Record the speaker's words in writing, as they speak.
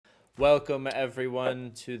Welcome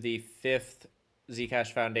everyone to the fifth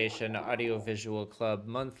Zcash Foundation AudioVisual Club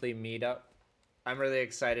monthly meetup. I'm really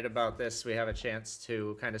excited about this. We have a chance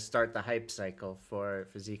to kind of start the hype cycle for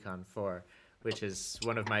Zcon 4, which is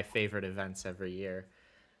one of my favorite events every year.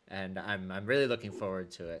 And I'm really looking forward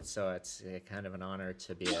to it. So it's kind of an honor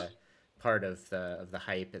to be a part of the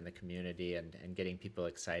hype in the community and getting people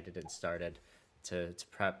excited and started to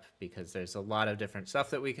prep, because there's a lot of different stuff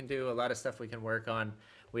that we can do, a lot of stuff we can work on.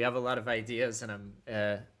 We have a lot of ideas, and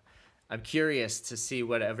I'm curious to see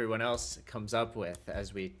what everyone else comes up with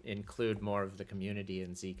as we include more of the community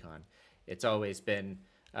in Zcon. It's always been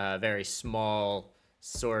a very small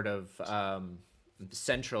sort of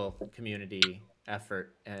central community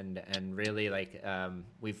effort, and really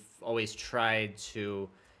we've always tried to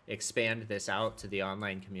expand this out to the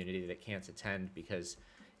online community that can't attend, because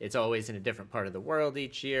it's always in a different part of the world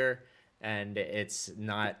each year, and it's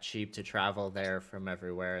not cheap to travel there from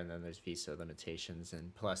everywhere, and then there's visa limitations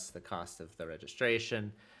and plus the cost of the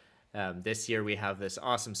registration. This year we have this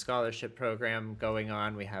awesome scholarship program going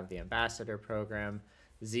on. We have the ambassador program.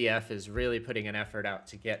 ZF is really putting an effort out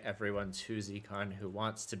to get everyone to Zcon who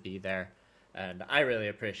wants to be there, and I really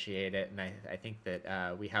appreciate it. And I think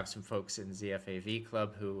that we have some folks in ZFAV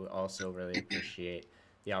Club who also really appreciate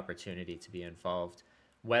the opportunity to be involved,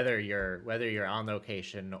 whether you're on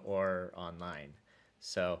location or online.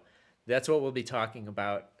 So that's what we'll be talking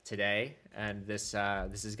about today. And this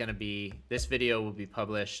video will be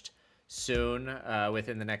published soon,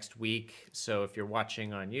 within the next week. So if you're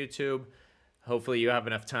watching on YouTube, hopefully you have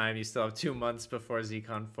enough time. You still have 2 months before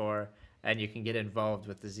Zcon 4, and you can get involved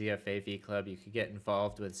with the ZFAV Club. You can get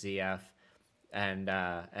involved with ZF, and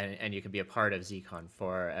you can be a part of Zcon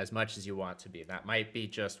 4 as much as you want to be. That might be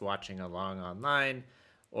just watching along online,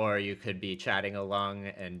 or you could be chatting along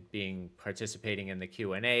and participating in the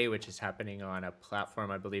Q&A, which is happening on a platform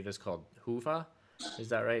I believe is called Hoova. Is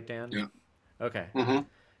that right, Dan? Yeah. Okay. Mm-hmm.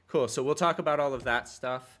 Cool. So we'll talk about all of that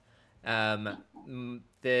stuff. Let's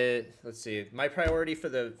see. My priority for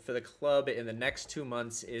the club in the next 2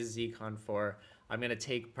 months is Zcon 4. I'm going to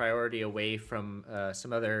take priority away from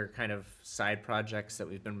some other kind of side projects that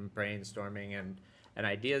we've been brainstorming and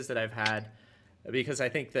ideas that I've had, because I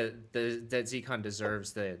think that Zcon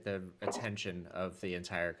deserves the attention of the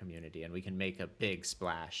entire community, and we can make a big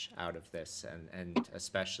splash out of this, and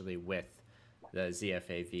especially with the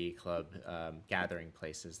ZFAV Club gathering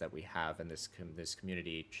places that we have, and this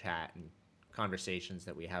community chat and conversations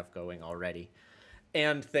that we have going already,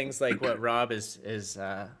 and things like what Rob is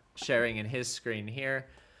sharing in his screen here,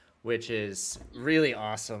 which is really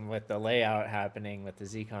awesome, with the layout happening with the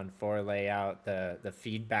Zcon 4 layout, the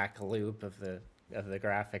feedback loop of the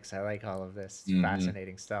graphics. I like all of this. It's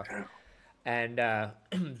fascinating stuff. And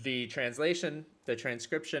the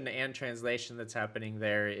transcription and translation that's happening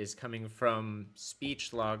there is coming from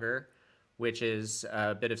SpeechLogger, which is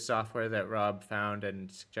a bit of software that Rob found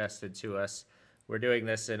and suggested to us. We're doing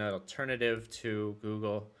this in an alternative to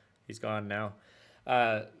Google. He's gone now.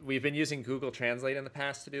 We've been using Google Translate in the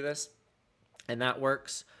past to do this, and that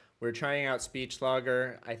works. We're trying out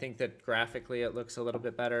SpeechLogger. I think that graphically it looks a little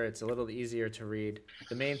bit better. It's a little easier to read.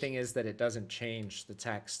 The main thing is that it doesn't change the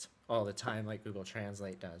text all the time like Google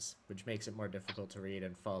Translate does, which makes it more difficult to read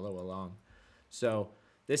and follow along. So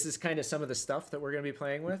this is kind of some of the stuff that we're going to be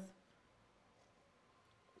playing with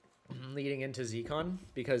leading into Zcon,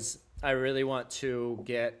 because I really want to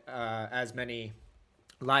get as many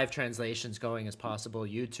live translations going as possible.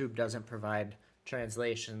 YouTube doesn't provide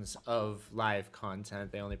translations of live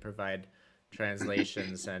content. They only provide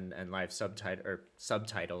translations and live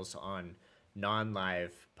subtitles on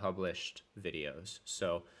non-live published videos.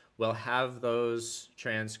 So we'll have those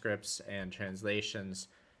transcripts and translations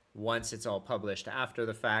once it's all published after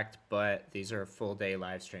the fact, but these are full day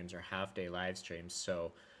live streams or half day live streams.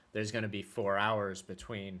 So there's going to be 4 hours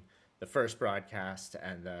between the first broadcast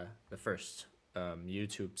and the first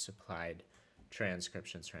YouTube supplied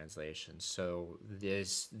transcriptions, translations. So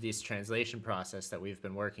this translation process that we've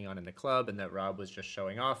been working on in the club and that Rob was just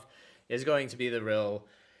showing off is going to be the real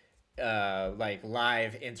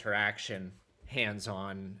live interaction,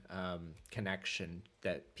 hands-on connection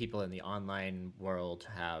that people in the online world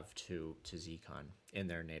have to Zcon in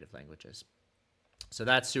their native languages. So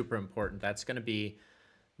that's super important. That's going to be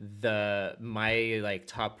my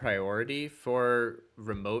top priority for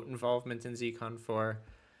remote involvement in Zcon 4.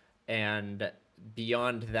 And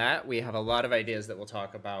beyond that, we have a lot of ideas that we'll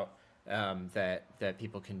talk about that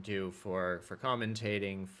people can do for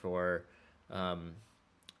commentating, for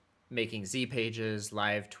making Z pages,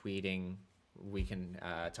 live tweeting. We can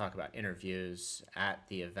talk about interviews at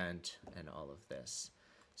the event and all of this.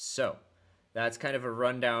 So that's kind of a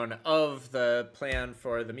rundown of the plan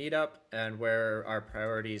for the meetup and where our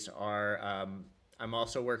priorities are. I'm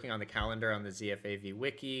also working on the calendar on the ZFAV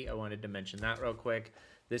wiki. I wanted to mention that real quick.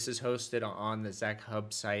 This is hosted on the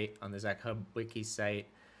ZecHub site, on the ZecHub wiki site.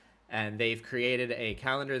 And they've created a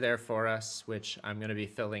calendar there for us, which I'm going to be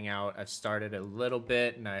filling out. I've started a little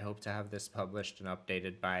bit, and I hope to have this published and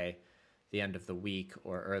updated by the end of the week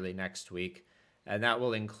or early next week. And that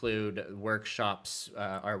will include workshops,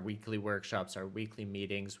 our weekly workshops, our weekly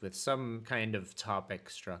meetings with some kind of topic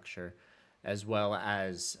structure, as well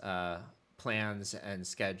as plans and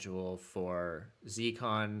schedule for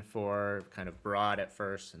Zcon, for kind of broad at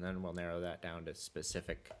first, and then we'll narrow that down to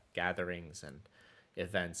specific gatherings and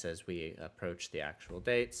events as we approach the actual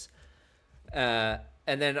dates. And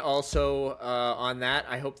then also on that,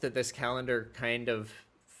 I hope that this calendar kind of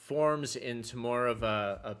forms into more of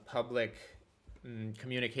a public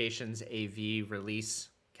communications AV release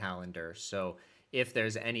calendar. So if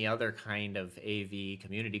there's any other kind of AV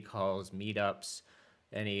community calls, meetups,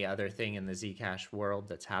 any other thing in the Zcash world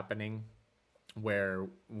that's happening where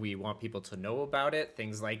we want people to know about it,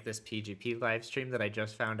 things like this PGP live stream that I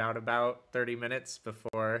just found out about 30 minutes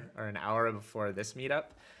before or an hour before this meetup,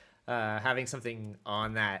 having something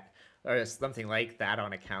on that or something like that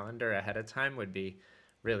on a calendar ahead of time would be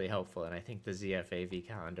really helpful. And I think the ZFAV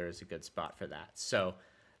calendar is a good spot for that. So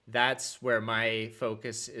that's where my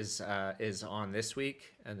focus is on this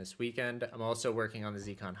week and this weekend. I'm also working on the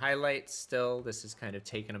Zcon highlights still. This is kind of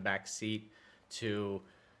taken a back seat to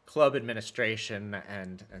club administration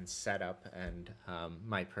and setup and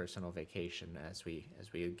my personal vacation as we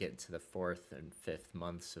get to the 4th and 5th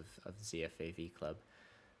months of ZFAV Club.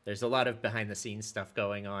 There's a lot of behind the scenes stuff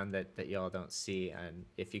going on that y'all don't see, and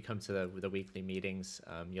if you come to the weekly meetings,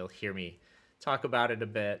 you'll hear me talk about it a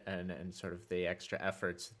bit and sort of the extra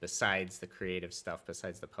efforts besides the creative stuff,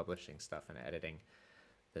 besides the publishing stuff and editing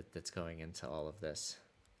that's going into all of this.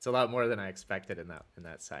 It's a lot more than I expected in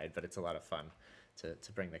that side, but it's a lot of fun to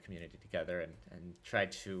bring the community together and try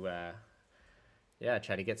to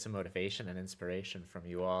get some motivation and inspiration from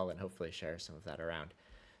you all and hopefully share some of that around.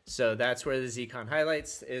 So that's where the Zcon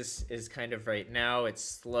highlights is kind of right now. It's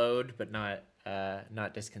slowed but not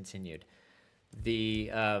discontinued.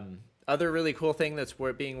 The other really cool thing that's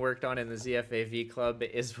being worked on in the ZFAV Club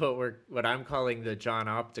is what I'm calling the John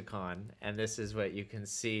Opticon, and this is what you can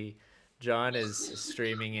see. John is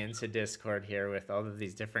streaming into Discord here with all of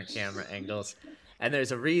these different camera angles, and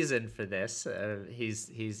there's a reason for this.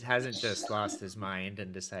 He hasn't just lost his mind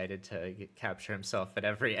and decided to capture himself at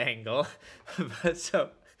every angle, but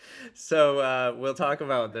so we'll talk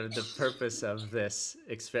about the purpose of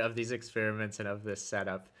these experiments and of this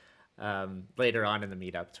setup later on in the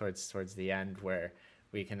meetup towards the end, where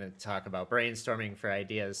we can talk about brainstorming for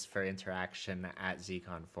ideas for interaction at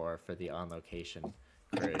Zcon for the on location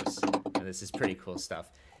crews. And this is pretty cool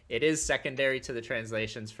stuff. It is secondary to the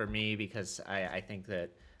translations for me because I think that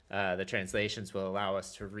the translations will allow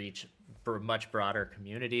us to reach much broader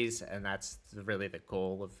communities, and that's really the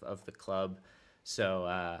goal of the club.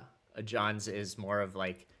 So John's is more of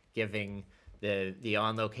like giving the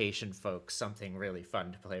on-location folks something really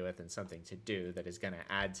fun to play with and something to do that is going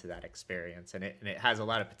to add to that experience, and it has a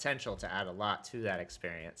lot of potential to add a lot to that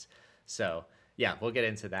experience. So yeah, we'll get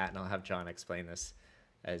into that, and I'll have John explain this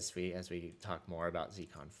as we talk more about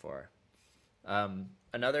Zcon 4.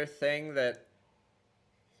 Another thing that's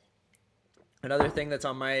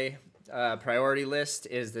on my priority list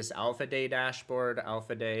is this AlphaDay dashboard.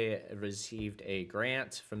 AlphaDay received a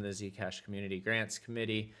grant from the Zcash Community Grants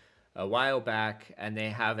Committee a while back, and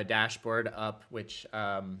they have a dashboard up, which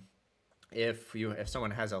if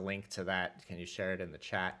someone has a link to that, can you share it in the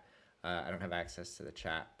chat? I don't have access to the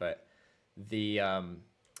chat, but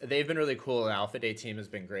they've been really cool. The AlphaDay team has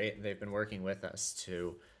been great, and they've been working with us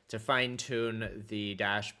to fine-tune the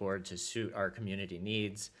dashboard to suit our community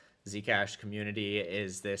needs. Zcash community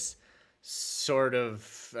is this sort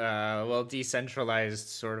of decentralized,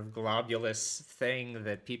 sort of globulous thing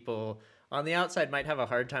that people on the outside might have a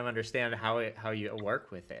hard time understand how you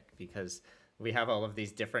work with it, because we have all of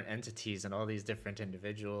these different entities and all these different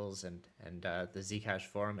individuals, and the Zcash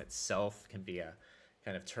forum itself can be a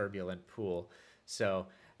kind of turbulent pool. So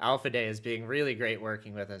AlphaDay is being really great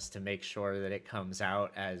working with us to make sure that it comes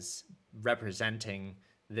out as representing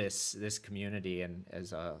this community and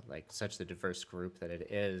as like such the diverse group that it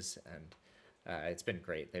is, and it's been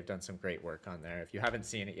great. They've done some great work on there. If you haven't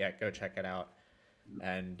seen it yet, go check it out.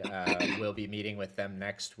 And we'll be meeting with them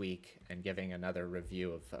next week and giving another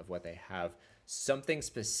review of what they have. Something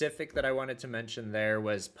specific that I wanted to mention there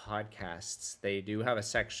was podcasts. They do have a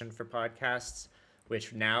section for podcasts,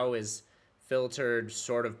 which now is filtered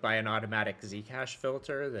sort of by an automatic Zcash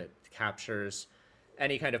filter that captures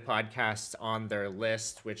any kind of podcasts on their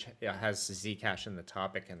list, which has Zcash in the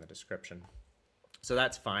topic and the description. So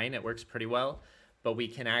that's fine. It works pretty well, but we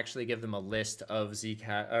can actually give them a list of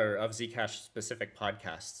Zcash specific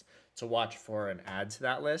podcasts to watch for and add to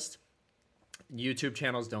that list. YouTube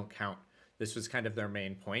channels don't count. This was kind of their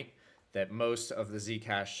main point, that most of the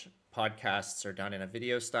Zcash podcasts are done in a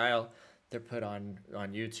video style. They're put on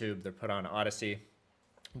YouTube, they're put on Odyssey.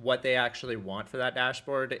 What they actually want for that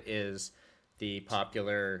dashboard is the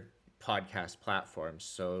popular podcast platforms,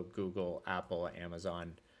 so Google, Apple,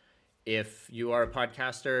 Amazon. If you are a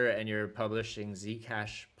podcaster and you're publishing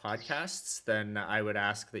Zcash podcasts, then I would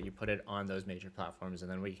ask that you put it on those major platforms, and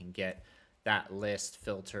then we can get that list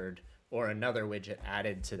filtered or another widget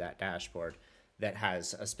added to that dashboard that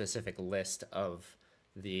has a specific list of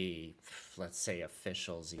the, let's say,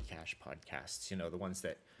 official Zcash podcasts, you know, the ones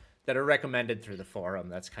that are recommended through the forum.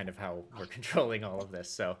 That's kind of how we're controlling all of this.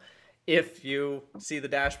 So if you see the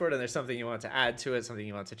dashboard and there's something you want to add to it, something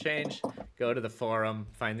you want to change, go to the forum,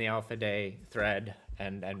 find the AlphaDay thread,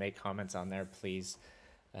 and make comments on there, please.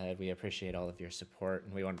 We appreciate all of your support,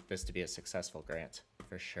 and we want this to be a successful grant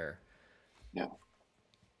for sure. Yeah.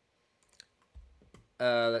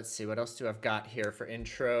 Let's see, what else do I've got here for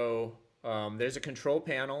intro? There's a control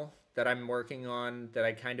panel that I'm working on that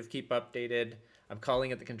I kind of keep updated. I'm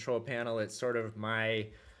calling it the control panel. It's sort of my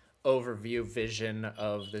overview vision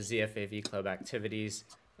of the ZFAV club activities.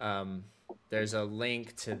 There's a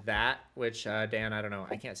link to that, which Dan, I don't know,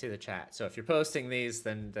 I can't see the chat. So if you're posting these,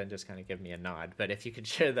 then just kind of give me a nod. But if you could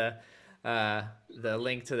share the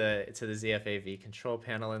link to the ZFAV control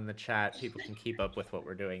panel in the chat, people can keep up with what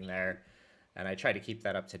we're doing there. And I try to keep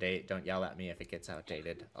that up to date. Don't yell at me if it gets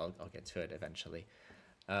outdated. I'll get to it eventually.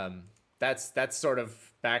 That's sort of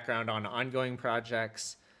background on ongoing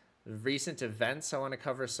projects. Recent events, I want to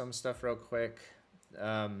cover some stuff real quick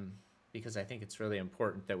because I think it's really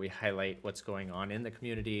important that we highlight what's going on in the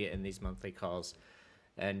community in these monthly calls.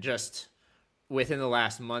 And just within the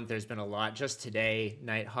last month, there's been a lot. Just today,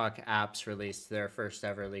 Nighthawk Apps released their first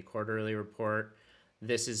ever quarterly report.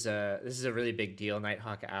 This is a really big deal.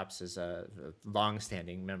 Nighthawk Apps is a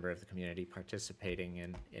long-standing member of the community participating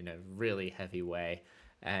in a really heavy way.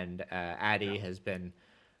 And Addy has been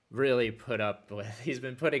really he's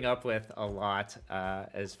been putting up with a lot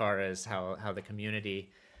as far as how the community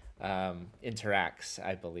interacts,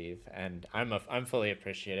 I believe. And I'm fully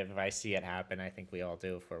appreciative if I see it happen. I think we all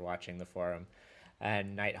do if we're watching the forum.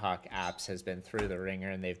 And Nighthawk Apps has been through the ringer,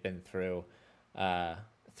 and they've been through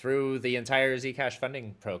the entire Zcash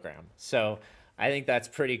funding program. So I think that's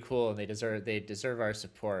pretty cool, and they deserve our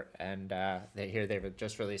support. And they've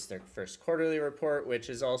just released their first quarterly report, which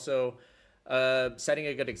is also setting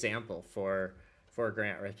a good example for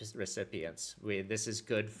grant recipients. This is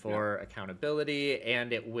good for accountability,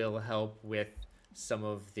 and it will help with some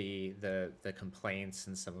of the complaints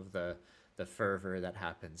and some of the fervor that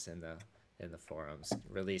happens in the forums.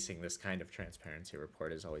 Releasing this kind of transparency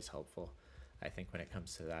report is always helpful, I think, when it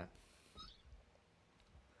comes to that.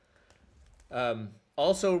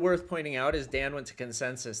 Also worth pointing out is Dan went to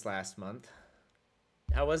Consensus last month.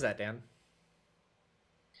 How was that, Dan?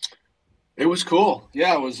 It was cool.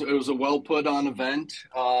 Yeah, it was a well put on event.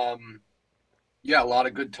 Yeah, a lot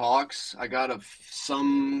of good talks. I got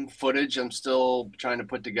some footage. I'm still trying to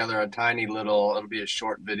put together a tiny little, it'll be a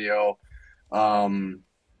short video. But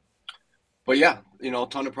yeah, a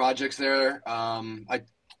ton of projects there. I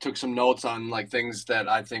took some notes on things that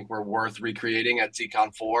I think were worth recreating at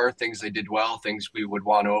Zcon 4, things they did well, things we would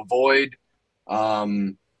want to avoid.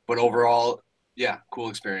 But overall, yeah, cool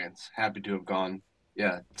experience. Happy to have gone.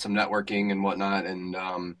 Yeah, some networking and whatnot, and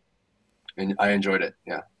I enjoyed it.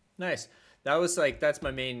 Yeah. Nice. That's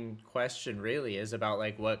my main question really, is about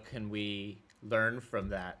what can we learn from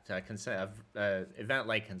that event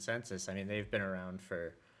like Consensus. I mean, they've been around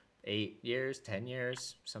for 8 years, 10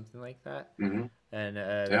 years, something like that. Mm-hmm. And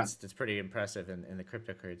that's pretty impressive in the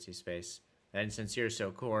cryptocurrency space. And since you're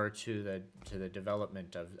so core to the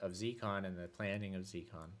development of Zcon and the planning of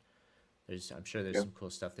Zcon, I'm sure there's some cool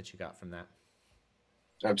stuff that you got from that.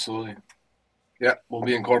 Absolutely. Yeah, we'll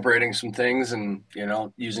be incorporating some things and,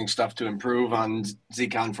 using stuff to improve on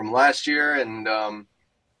Zcon from last year. And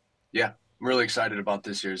yeah, I'm really excited about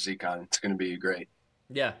this year's Zcon. It's going to be great.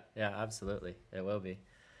 Yeah, absolutely. It will be.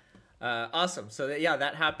 Awesome. So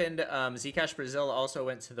that happened. Zcash Brazil also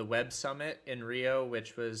went to the Web Summit in Rio,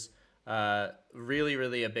 which was really,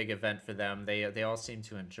 really a big event for them. They all seem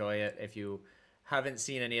to enjoy it. If you haven't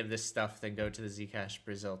seen any of this stuff, then go to the Zcash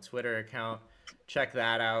Brazil Twitter account. Check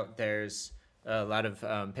that out. There's a lot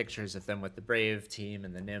of pictures of them with the Brave team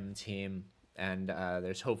and the NIM team. and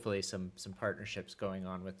there's hopefully some partnerships going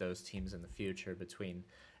on with those teams in the future between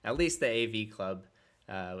at least the AV club,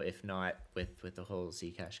 if not with the whole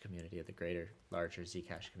Zcash community, of the larger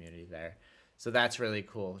Zcash community there. So that's really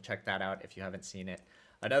cool. Check that out if you haven't seen it.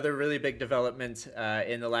 Another really big development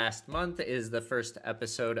in the last month is the first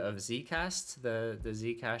episode of Zcast, the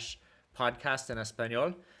Zcash podcast in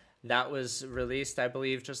Espanol. That was released, I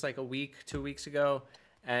believe, just like 2 weeks ago.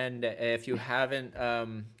 And if you haven't,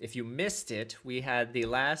 if you missed it, we had the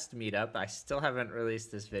last meetup. I still haven't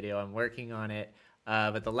released this video. I'm working on it.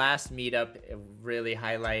 But the last meetup really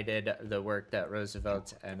highlighted the work that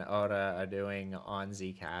Roosevelt and Aura are doing on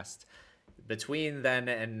Zcast. Between then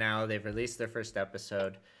and now, they've released their first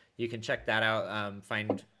episode. You can check that out.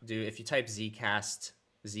 If you type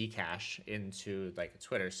Zcash into like a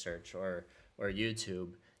Twitter search or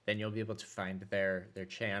YouTube, then you'll be able to find their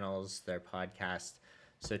channels, their podcast.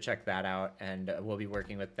 So check that out, and we'll be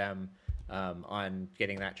working with them on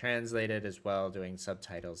getting that translated as well, doing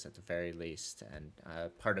subtitles at the very least. And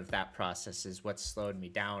part of that process is what slowed me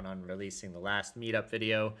down on releasing the last meetup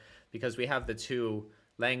video, because we have the 2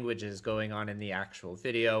 languages going on in the actual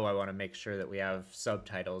video. I want to make sure that we have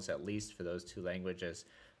subtitles at least for those 2 languages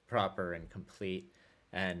proper and complete.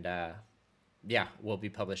 And yeah, we'll be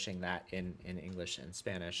publishing that in English and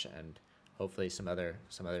Spanish, and hopefully some other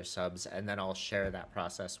subs, and then I'll share that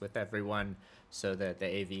process with everyone so that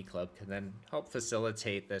the AV club can then help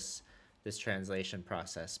facilitate this translation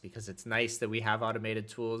process, because it's nice that we have automated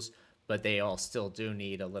tools, but they all still do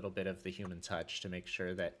need a little bit of the human touch to make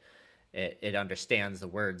sure that it understands the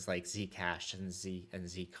words like Zcash and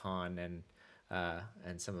Zcon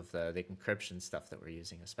and some of the encryption stuff that we're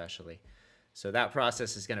using especially. So that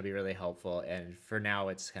process is going to be really helpful, and for now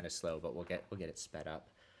it's kind of slow, but we'll get it sped up.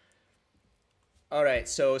 All right,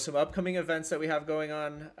 so some upcoming events that we have going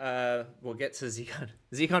on. We'll get to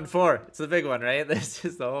Zcon 4. It's the big one, right? This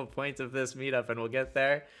is the whole point of this meetup, and we'll get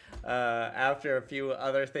there. After a few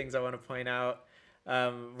other things I want to point out. I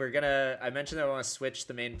mentioned that I want to switch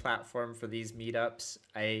the main platform for these meetups.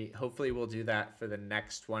 Hopefully we'll do that for the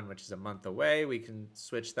next one, which is a month away. We can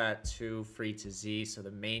switch that to Free to Z. So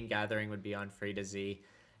the main gathering would be on Free to Z,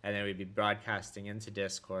 and then we'd be broadcasting into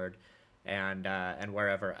Discord and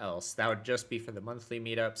wherever else. That would just be for the monthly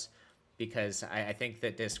meetups, because I think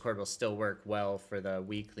that Discord will still work well for the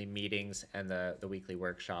weekly meetings and the weekly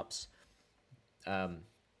workshops.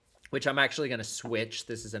 Which I'm actually going to switch.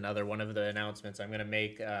 This is another one of the announcements I'm going to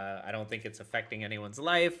make. I don't think it's affecting anyone's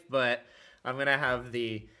life, but I'm going to have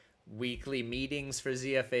the weekly meetings for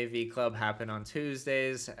ZFAV Club happen on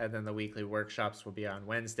Tuesdays, and then the weekly workshops will be on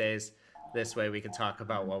Wednesdays. This way we can talk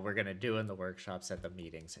about what we're going to do in the workshops at the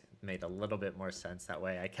meetings. It made a little bit more sense that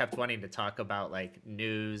way. I kept wanting to talk about like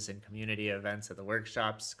news and community events at the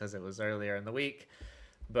workshops because it was earlier in the week.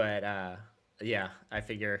 But yeah, I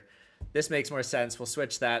figure this makes more sense. We'll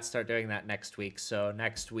switch that, start doing that next week. So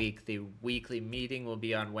next week, the weekly meeting will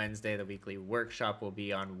be on Wednesday. The weekly workshop will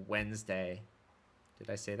be on Wednesday. Did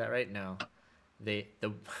I say that right? No. The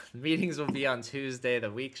meetings will be on Tuesday. The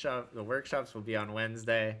workshops will be on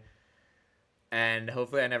Wednesday. And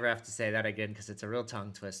hopefully I never have to say that again, because it's a real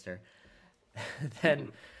tongue twister.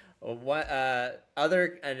 Then what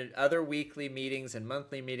other weekly meetings and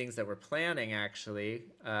monthly meetings that we're planning actually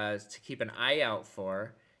to keep an eye out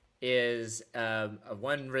for is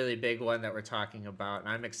one really big one that we're talking about and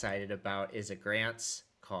I'm excited about is a grants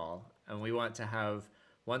call. And we want to have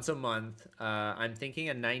once a month, I'm thinking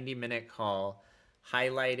a 90-minute call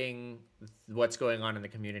highlighting what's going on in the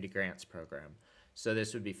community grants program. So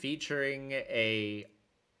this would be featuring a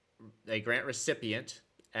grant recipient,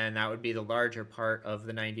 and that would be the larger part of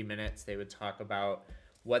the 90 minutes. They would talk about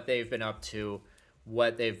what they've been up to,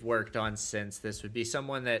 what they've worked on since. This would be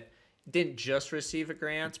someone that didn't just receive a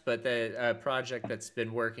grant, but a project that's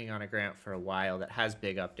been working on a grant for a while that has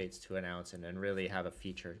big updates to announce and really have a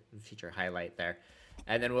feature highlight there.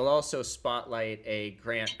 And then we'll also spotlight a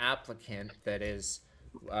grant applicant that is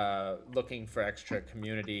looking for extra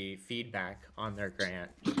community feedback on their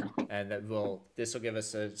grant, and this will give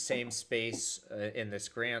us a same space in this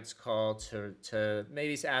grants call to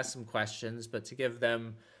maybe ask some questions, but to give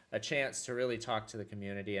them a chance to really talk to the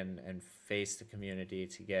community and face the community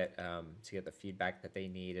to get the feedback that they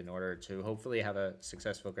need in order to hopefully have a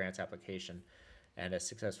successful grants application and a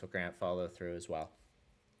successful grant follow through as well.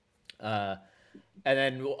 And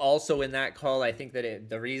then also in that call, I think that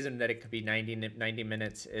the reason that it could be 90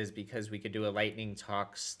 minutes is because we could do a lightning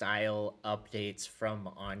talk style updates from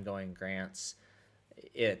ongoing grants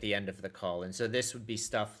at the end of the call. And so this would be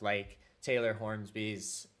stuff like Taylor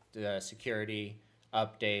Hornsby's security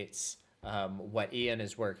updates, what Ian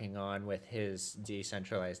is working on with his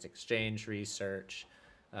decentralized exchange research,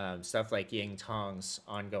 stuff like Ying Tong's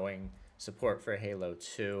ongoing support for Halo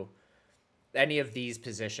 2. Any of these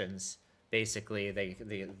positions, basically,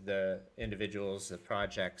 the individuals, the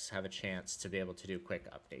projects have a chance to be able to do quick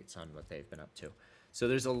updates on what they've been up to. So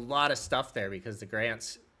there's a lot of stuff there because the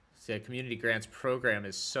community grants program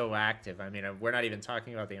is so active. I mean, we're not even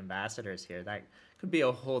talking about the ambassadors here. That could be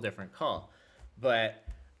a whole different call. But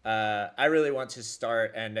I really want to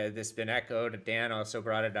start, and this has been echoed. Dan also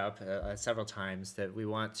brought it up several times, that we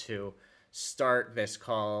want to start this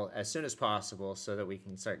call as soon as possible so that we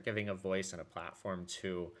can start giving a voice and a platform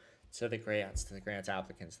to the grants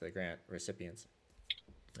applicants, to the grant recipients,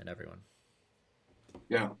 and everyone.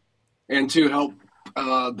 Yeah, and to help,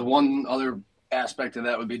 the one other aspect of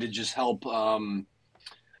that would be to just help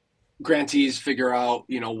grantees figure out,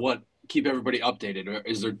 keep everybody updated.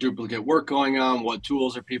 Is there duplicate work going on? What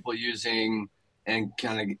tools are people using? And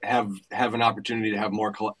kind of have an opportunity to have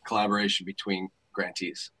more collaboration between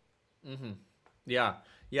grantees. Mm-hmm. Yeah.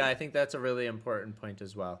 I think that's a really important point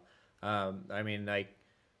as well. I mean, like,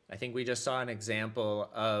 I think we just saw an example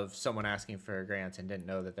of someone asking for a grant and didn't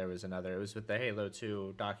know that there was another. It was with the Halo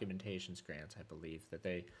 2 documentations grant, I believe, that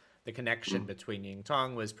the connection between Ying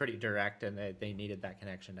Tong was pretty direct, and they needed that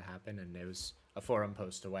connection to happen, and it was a forum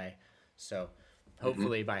post away. So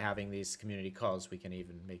hopefully by having these community calls, we can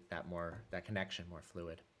even make that connection more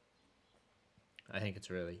fluid. I think it's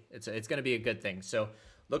going to be a good thing. So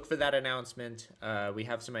look for that announcement. We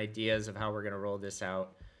have some ideas of how we're going to roll this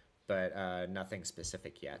out, but nothing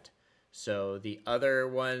specific yet. So the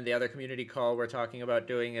other community call we're talking about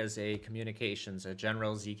doing is a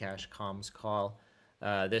general Zcash comms call.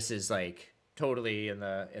 This is like totally in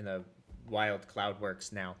the wild cloud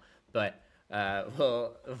works now, but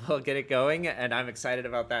we'll get it going, and I'm excited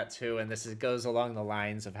about that too. And this goes along the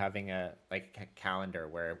lines of having a calendar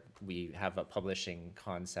where we have a publishing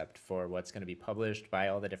concept for what's going to be published by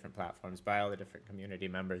all the different platforms, by all the different community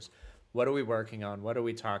members. What are we working on? What are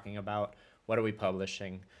we talking about? What are we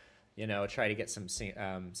publishing? Try to get some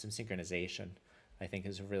synchronization, I think,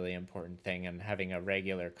 is a really important thing. And having a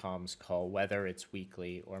regular comms call, whether it's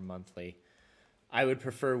weekly or monthly. I would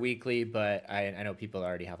prefer weekly, but I know people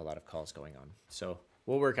already have a lot of calls going on. So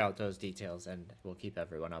we'll work out those details, and we'll keep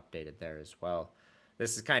everyone updated there as well.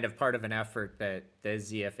 This is kind of part of an effort that the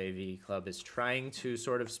ZFAV Club is trying to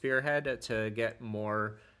sort of spearhead to get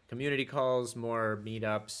more community calls, more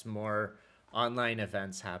meetups, more online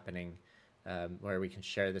events happening, where we can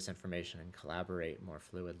share this information and collaborate more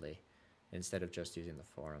fluidly instead of just using the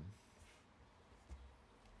forum.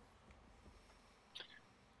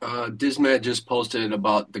 Dismet just posted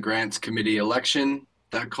about the grants committee election.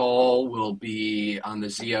 That call will be on the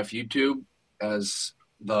ZF YouTube as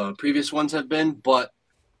the previous ones have been, but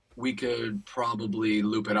we could probably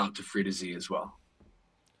loop it out to Free to Z as well.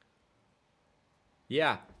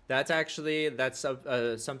 Yeah, that's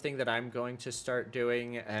something that I'm going to start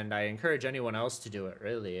doing, and I encourage anyone else to do it,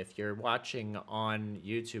 really. If you're watching on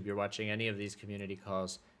YouTube, you're watching any of these community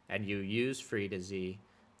calls, and you use Free to Z,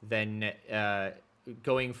 then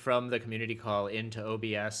going from the community call into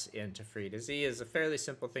OBS into Free to Z is a fairly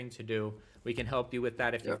simple thing to do. We can help you with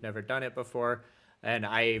that if you've never done it before, and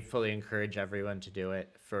I fully encourage everyone to do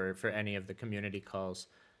it for any of the community calls,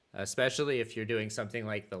 especially if you're doing something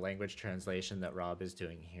like the language translation that Rob is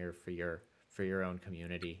doing here for your own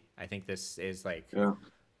community. I think this is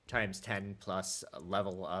times 10 plus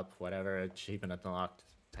level up, whatever, achievement unlocked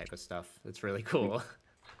type of stuff. It's really cool.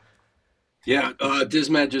 Yeah,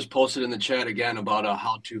 Dismet just posted in the chat again about a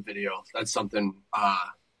how-to video. That's something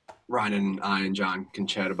Ryan and I and John can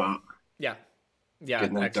chat about. Yeah,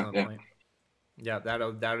 excellent point. Yeah, that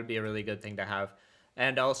would be a really good thing to have.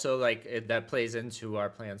 And also, that plays into our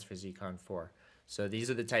plans for Zcon 4. So these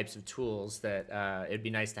are the types of tools that it'd be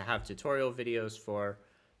nice to have tutorial videos for,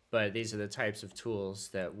 but these are the types of tools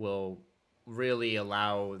that will really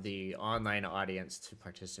allow the online audience to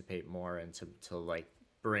participate more and to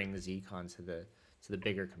bring Zcon to the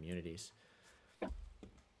bigger communities.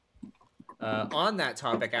 On that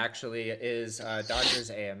topic, actually, is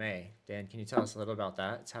Dodgers AMA. Dan, can you tell us a little about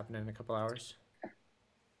that? It's happening in a couple hours.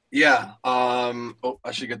 Yeah.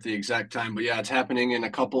 I should get the exact time, but yeah, it's happening in a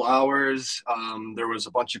couple hours. There was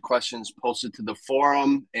a bunch of questions posted to the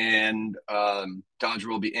forum, and Dodger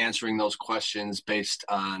will be answering those questions based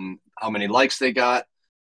on how many likes they got.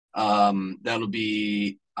 That'll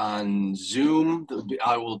be on Zoom.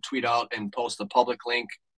 I will tweet out and post a public link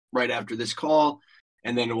right after this call,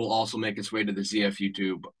 and then it will also make its way to the ZF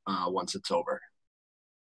YouTube once it's over.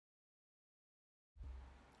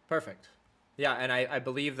 Perfect. Yeah, and I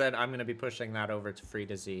believe that I'm going to be pushing that over to Free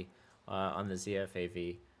to Z on the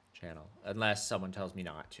ZFAV channel, unless someone tells me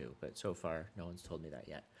not to. But so far, no one's told me that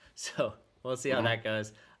yet. So we'll see how that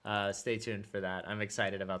goes. Stay tuned for that. I'm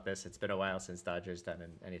excited about this. It's been a while since Dodger's done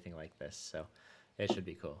anything like this, so it should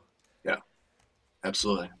be cool. Yeah,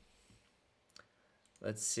 absolutely.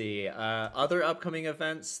 Let's see. Other upcoming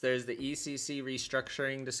events. There's the ECC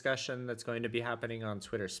restructuring discussion that's going to be happening on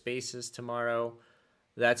Twitter Spaces tomorrow.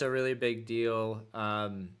 That's a really big deal.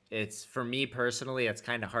 It's, for me personally, it's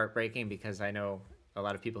kind of heartbreaking because I know a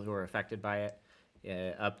lot of people who are affected by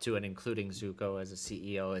it, up to and including Zuko as a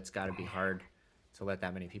CEO. It's got to be hard to let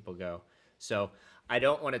that many people go. So I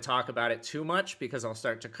don't want to talk about it too much because I'll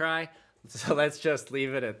start to cry. So let's just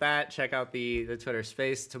leave it at that. Check out the Twitter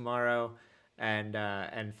Space tomorrow.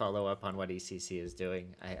 And follow up on what ECC is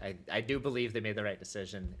doing. I do believe they made the right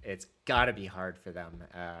decision. It's got to be hard for them,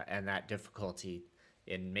 and that difficulty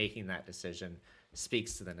in making that decision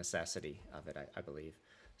speaks to the necessity of it, I believe.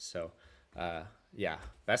 So, yeah,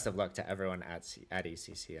 best of luck to everyone at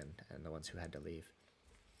ECC and the ones who had to leave.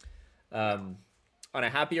 On a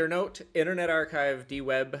happier note, Internet Archive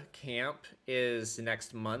dWeb Camp is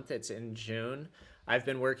next month. It's in June. I've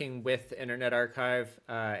been working with Internet Archive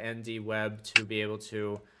and dWeb to be able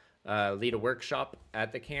to lead a workshop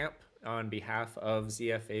at the camp on behalf of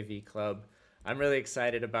ZFAV Club. I'm really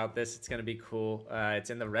excited about this. It's going to be cool.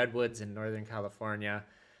 It's in the Redwoods in Northern California.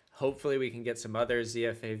 Hopefully we can get some other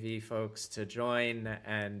ZFAV folks to join,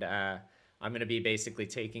 and I'm going to be basically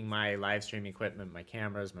taking my live stream equipment, my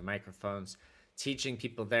cameras, my microphones, teaching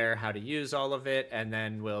people there how to use all of it, and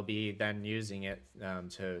then we'll be then using it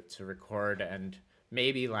to record and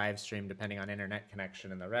maybe live stream depending on internet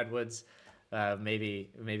connection in the Redwoods. Maybe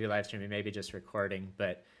live streaming, maybe just recording,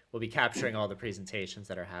 but we'll be capturing all the presentations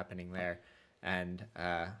that are happening there. And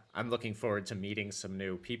I'm looking forward to meeting some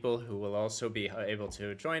new people who will also be able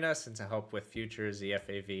to join us and to help with future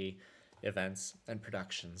ZFAV events and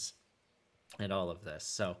productions and all of this.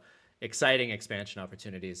 So exciting expansion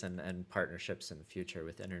opportunities and partnerships in the future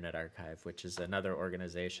with Internet Archive, which is another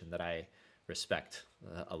organization that I respect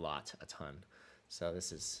a ton. So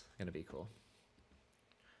this is going to be cool.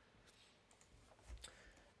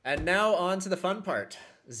 And now on to the fun part.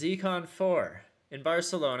 Zcon 4 in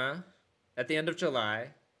Barcelona at the end of July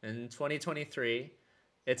in 2023.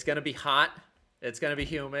 It's going to be hot. It's going to be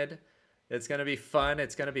humid. It's going to be fun.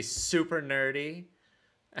 It's going to be super nerdy.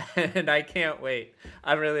 And I can't wait.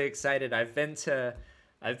 I'm really excited. I've been to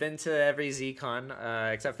every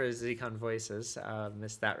Zcon except for Zcon Voices.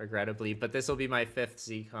 Missed that regrettably, but this will be my 5th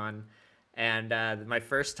Zcon. And my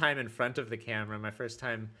first time in front of the camera, my first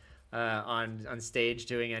time on stage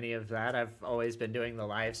doing any of that. I've always been doing the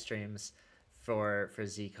live streams for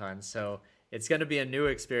Zcon, so it's going to be a new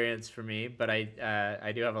experience for me. But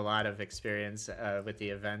I do have a lot of experience with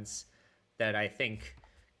the events that I think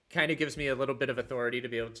kind of gives me a little bit of authority to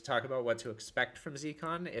be able to talk about what to expect from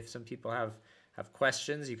Zcon. If some people have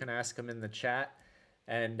questions, you can ask them in the chat.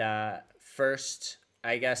 And first,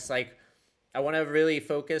 I guess I want to really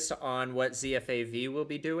focus on what ZFAV will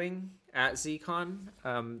be doing at Zcon.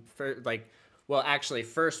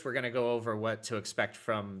 First we're going to go over what to expect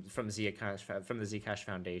from the Zcash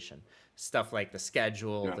Foundation, stuff like the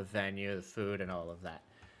schedule, the venue, the food, and all of that.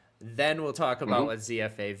 Then we'll talk about what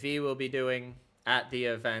ZFAV will be doing at the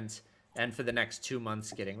event and for the next 2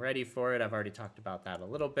 months getting ready for it. I've already talked about that a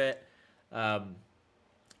little bit.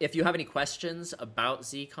 If you have any questions about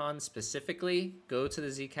Zcon specifically, go to the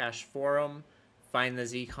Zcash forum, find the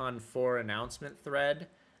Zcon 4 announcement thread,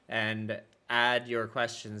 and add your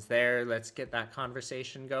questions there. Let's get that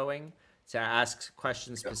conversation going to ask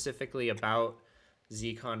questions specifically about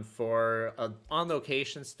Zcon 4, on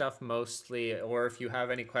location stuff mostly, or if you have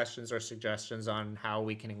any questions or suggestions on how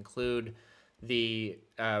we can include the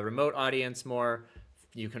remote audience more,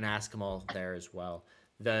 you can ask them all there as well.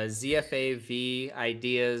 The ZFAV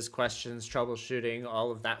ideas, questions, troubleshooting,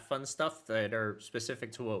 all of that fun stuff that are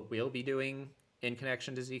specific to what we'll be doing in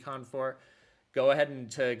connection to Zcon 4, go ahead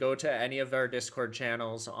and go to any of our Discord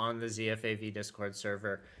channels on the ZFAV Discord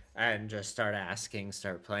server and just start asking,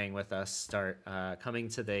 start playing with us, start coming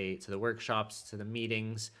to the workshops, to the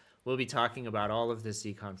meetings. We'll be talking about all of the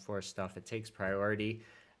Zcon 4 stuff. It takes priority,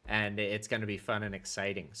 and it's going to be fun and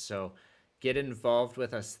exciting. So get involved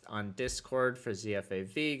with us on Discord for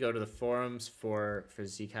ZFAV. Go to the forums for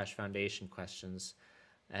Zcash Foundation questions,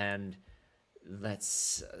 and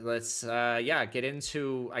let's get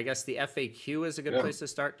into, I guess, the FAQ is a good place to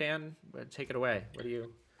start. Dan, take it away.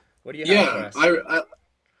 What do you have for us?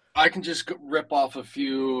 I can just rip off a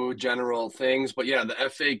few general things, but yeah, the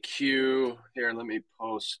FAQ here, let me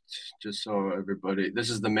post just so everybody, this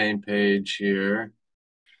is the main page here,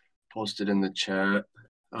 posted in the chat.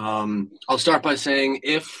 I'll start by saying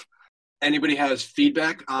if anybody has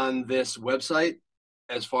feedback on this website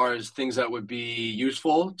as far as things that would be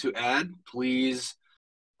useful to add, please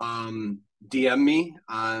DM me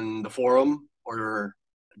on the forum or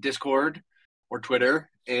Discord or Twitter,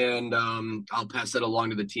 and I'll pass that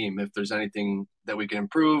along to the team if there's anything that we can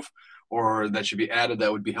improve or that should be added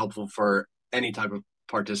that would be helpful for any type of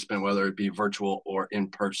participant, whether it be virtual or in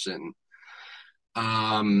person.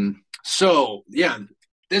 So yeah,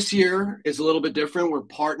 this year is a little bit different. We're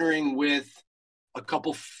partnering with a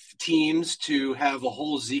couple teams to have a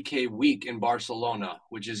whole ZK week in Barcelona,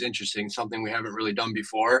 which is interesting, something we haven't really done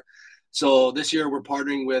before. So this year we're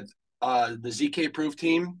partnering with the ZK Proof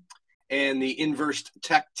team and the Inverse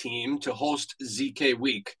Tech team to host ZK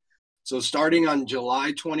Week. So starting on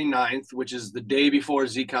July 29th, which is the day before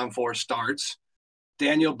Zcon 4 starts,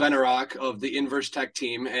 Daniel Benarock of the Inverse Tech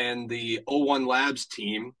team and the O1 Labs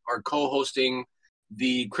team are co-hosting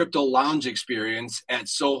the Crypto Lounge experience at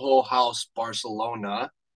Soho House, Barcelona.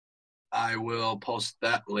 I will post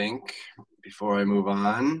that link before I move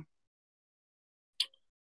on.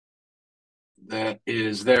 That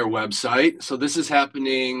is their website. So this is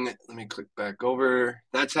happening, let me click back over.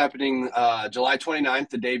 That's happening July 29th,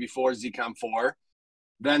 the day before Zcon 4.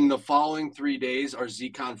 Then the following 3 days are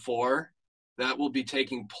Zcon 4. That will be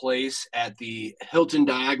taking place at the Hilton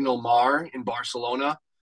Diagonal Mar in Barcelona.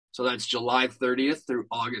 So that's July 30th through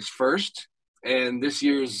August 1st. And this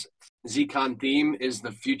year's Zcon theme is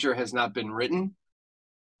The Future Has Not Been Written.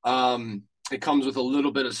 It comes with a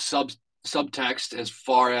little bit of subtext as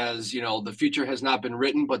far as, you know, the future has not been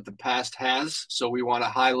written, but the past has. So we want to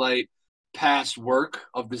highlight past work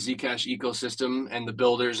of the Zcash ecosystem and the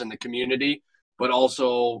builders and the community, but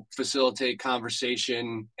also facilitate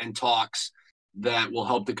conversation and talks that will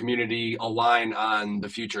help the community align on the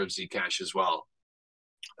future of Zcash as well.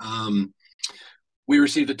 We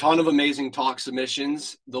received a ton of amazing talk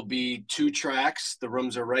submissions. There'll be 2 tracks. The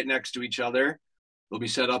rooms are right next to each other. They'll be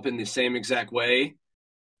set up in the same exact way.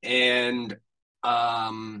 And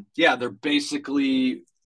yeah, they're basically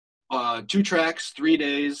 2 tracks, 3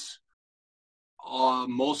 days,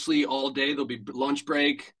 mostly all day. There'll be lunch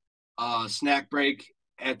break, snack break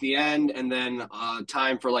at the end, and then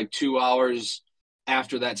time for like 2 hours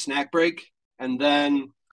after that snack break. And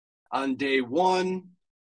then on day 1,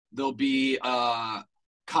 there'll be a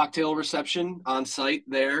cocktail reception on site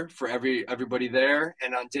there for everybody there.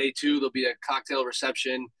 And on day 2, there'll be a cocktail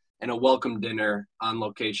reception and a welcome dinner on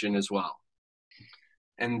location as well.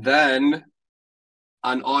 And then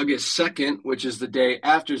on August 2nd, which is the day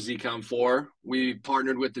after Zcon 4, we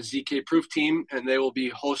partnered with the ZK Proof team, and they will be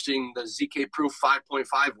hosting the ZK Proof 5.5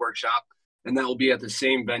 workshop, and that will be at the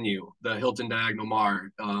same venue, the Hilton Diagonal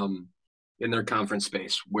Mar, in their conference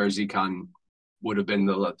space where Zcon would have been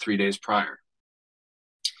the 3 days prior.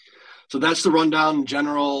 So that's the rundown,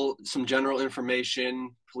 some general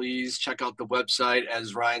information. Please check out the website.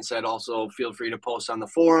 As Ryan said, also feel free to post on the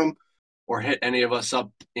forum or hit any of us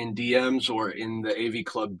up in DMs or in the AV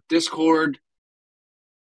Club Discord.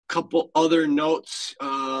 Couple other notes.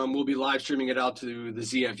 We'll be live streaming it out to the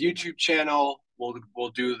ZF YouTube channel. We'll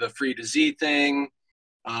do the free to Z thing.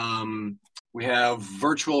 We have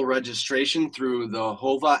virtual registration through the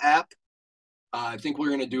Hova app. I think we're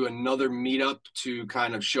going to do another meetup to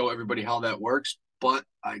kind of show everybody how that works, but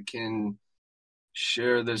I can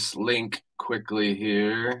share this link quickly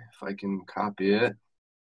here if I can copy it.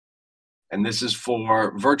 And this is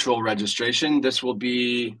for virtual registration. This will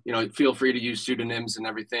be, you know, feel free to use pseudonyms and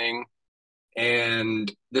everything. And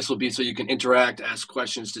this will be so you can interact, ask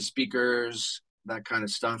questions to speakers, that kind of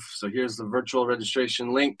stuff. So here's the virtual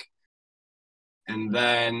registration link. And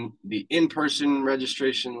then the in-person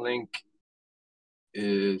registration link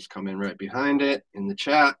is coming right behind it in the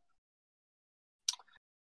chat.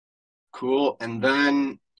 Cool. And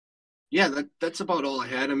then, yeah, that's about all I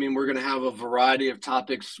had. I mean, we're going to have a variety of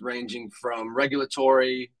topics ranging from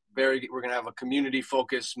regulatory, we're going to have a community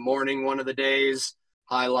focused morning one of the days,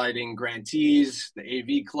 highlighting grantees, the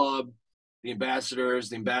AV Club, the ambassadors,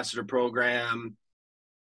 the ambassador program.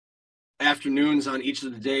 Afternoons on each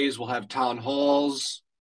of the days, we'll have town halls,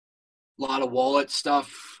 a lot of wallet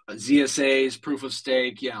stuff, ZSAs, proof of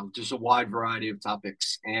stake, yeah, just a wide variety of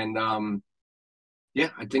topics. And yeah,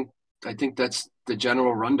 I think that's the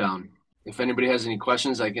general rundown. If anybody has any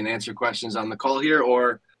questions, I can answer questions on the call here,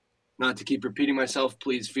 or not to keep repeating myself,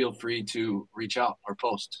 please feel free to reach out or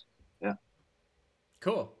post. Yeah.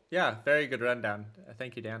 Cool. Yeah, very good rundown.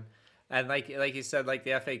 Thank you, Dan. And like you said, like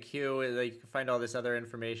the FAQ, like you can find all this other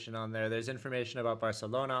information on there. There's information about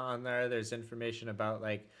Barcelona on there. There's information about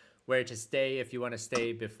like where to stay if you want to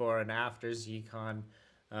stay before and after Zcon.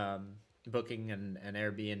 Booking and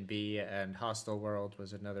Airbnb, and Hostel World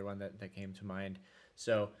was another one that came to mind.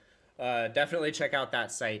 So definitely check out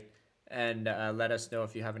that site and let us know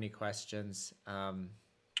if you have any questions.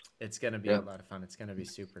 It's going to be a Yeah. lot of fun. It's going to be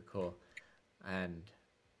super cool. And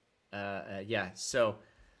yeah, so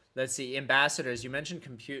let's see. Ambassadors, you mentioned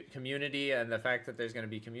community and the fact that there's going to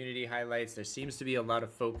be community highlights. There seems to be a lot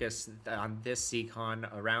of focus on this Zcon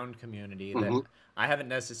around community that Hmm. I haven't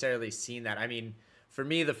necessarily seen that. I mean, for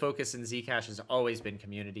me, the focus in Zcash has always been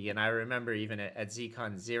community. And I remember even at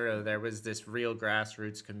Zcon 0, there was this real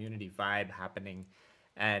grassroots community vibe happening.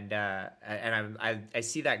 And I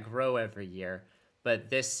see that grow every year. But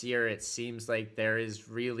this year, it seems like there is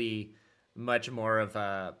really much more of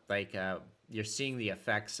a you're seeing the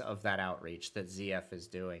effects of that outreach that ZF is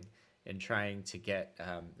doing in trying to get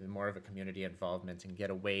more of a community involvement and get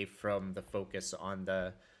away from the focus on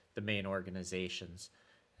the main organizations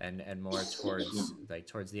and more towards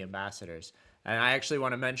the ambassadors. And I actually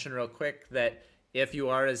want to mention real quick that if you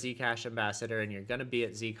are a Zcash ambassador and you're going to be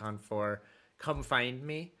at Zcon 4, come find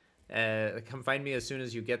me. Come find me as soon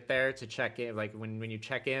as you get there to check in. Like when you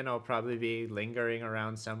check in, I'll probably be lingering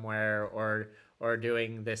around somewhere or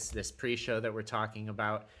doing this pre-show that we're talking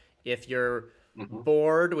about. If you're Hmm.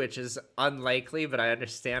 bored, which is unlikely, but I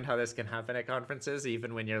understand how this can happen at conferences,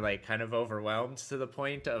 even when you're like kind of overwhelmed to the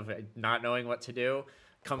point of not knowing what to do,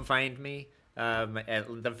 come find me.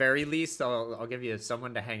 At the very least, I'll give you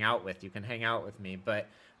someone to hang out with. You can hang out with me, but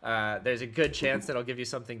there's a good chance that I'll give you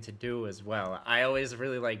something to do as well. I always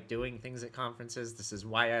really like doing things at conferences. This is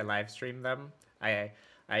why I live stream them. I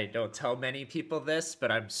don't tell many people this,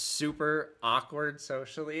 but I'm super awkward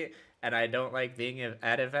socially, and I don't like being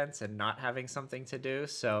at events and not having something to do.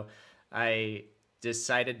 So I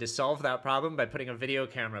decided to solve that problem by putting a video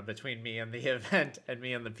camera between me and the event and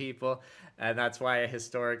me and the people, and that's why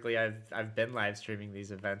historically I've been live streaming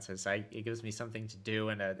these events. It gives me something to do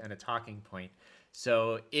and a talking point.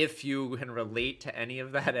 So if you can relate to any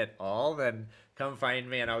of that at all, then come find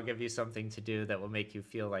me and I'll give you something to do that will make you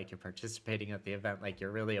feel like you're participating at the event, like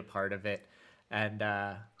you're really a part of it. And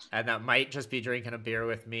that might just be drinking a beer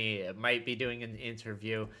with me. It might be doing an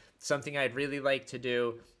interview. Something I'd really like to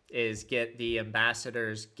do is get the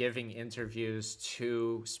ambassadors giving interviews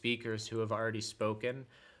to speakers who have already spoken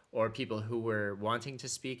or people who were wanting to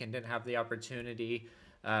speak and didn't have the opportunity,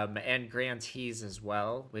 and grantees as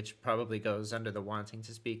well, which probably goes under the wanting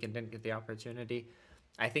to speak and didn't get the opportunity.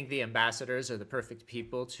 I think the ambassadors are the perfect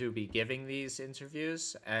people to be giving these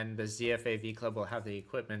interviews, and the ZFAV Club will have the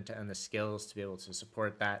equipment and the skills to be able to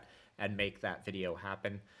support that and make that video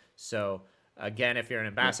happen. So again, if you're an Yeah.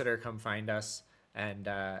 ambassador, come find us, and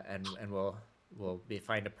we'll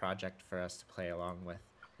find a project for us to play along with,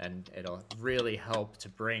 and it'll really help to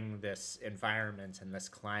bring this environment and this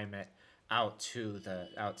climate out to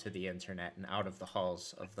the internet and out of the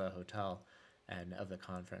halls of the hotel and of the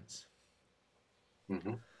conference.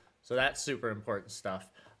 Hmm. So that's super important stuff.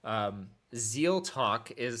 Zeal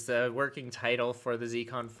Talk is the working title for the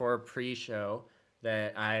Zcon 4 pre-show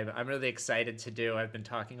that I'm really excited to do. I've been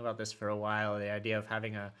talking about this for a while, the idea of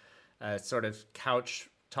having a sort of couch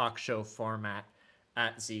talk show format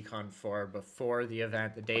at Zcon 4 before the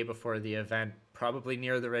event, the day before the event, probably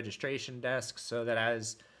near the registration desk, so that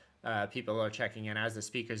as people are checking in, as the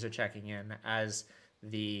speakers are checking in, as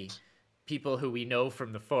the people who we know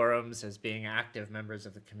from the forums as being active members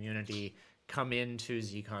of the community come into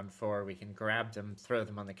Zcon 4, we can grab them, throw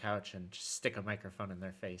them on the couch, and just stick a microphone in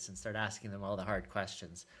their face and start asking them all the hard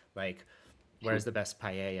questions, like, where's the best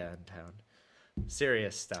paella in town?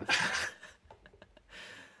 Serious stuff.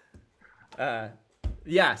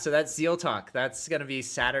 Yeah, so that's Zeal Talk. That's going to be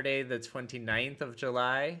Saturday, the 29th of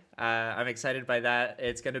July. I'm excited by that.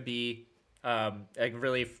 It's going to be a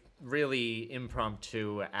really, really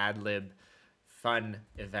impromptu, ad lib, fun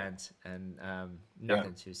event, and Yeah.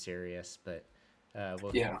 nothing too serious, but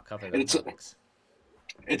we'll Yeah. cover And the topics.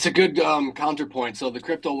 it's a good counterpoint. So the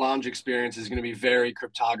crypto lounge experience is going to be very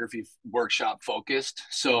cryptography workshop focused.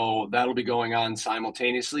 So that'll be going on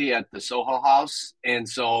simultaneously at the Soho House. And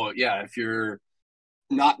so, yeah, if you're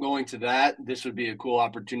not going to that, this would be a cool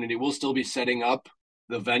opportunity. We'll still be setting up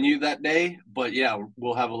the venue that day, but yeah,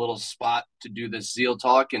 we'll have a little spot to do this Zeal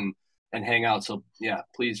talk and hang out. So yeah,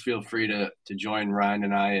 please feel free to join Ryan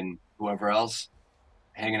and I and whoever else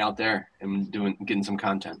hanging out there and getting some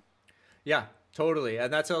content. Yeah, totally.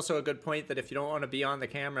 And that's also a good point that if you don't want to be on the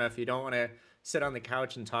camera, if you don't want to sit on the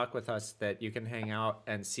couch and talk with us, that you can hang out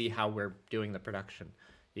and see how we're doing the production.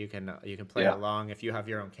 You can play Yeah. along if you have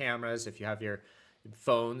your own cameras, if you have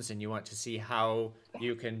phones and you want to see how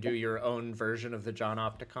you can do your own version of the John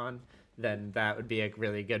Opticon, then that would be a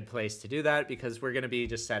really good place to do that, because we're going to be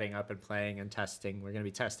just setting up and playing and testing. We're going to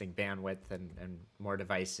be testing bandwidth, and more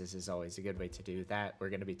devices is always a good way to do that. We're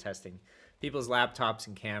going to be testing people's laptops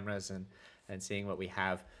and cameras and seeing what we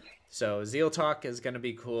have. So Zeal Talk is going to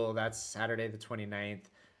be cool. That's Saturday the 29th.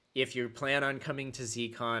 If you plan on coming to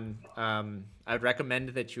Zcon, I'd recommend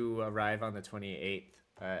that you arrive on the 28th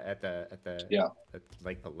at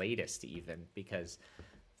like the latest even, because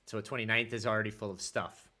so 29th is already full of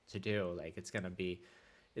stuff to do. Like it's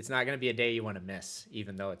not gonna be a day you want to miss,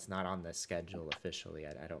 even though it's not on the schedule officially.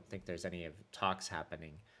 I don't think there's any of talks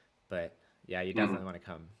happening, but yeah, you definitely want to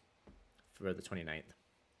come for the 29th.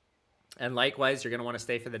 And likewise, you're gonna want to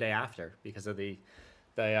stay for the day after because of the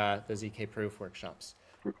ZK proof workshops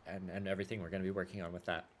and everything we're gonna be working on with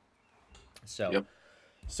that. So. Yep.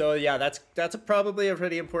 So yeah, that's probably a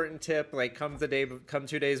pretty important tip. Like come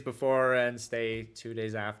 2 days before and stay 2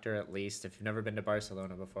 days after at least. If you've never been to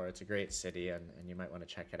Barcelona before, it's a great city and you might want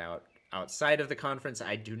to check it out outside of the conference.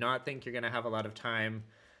 I do not think you're going to have a lot of time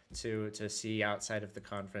to see outside of the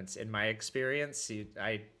conference. In my experience,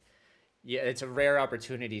 it's a rare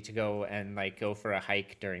opportunity to go and like go for a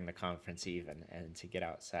hike during the conference even and to get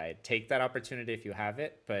outside. Take that opportunity if you have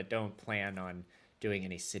it, but don't plan on doing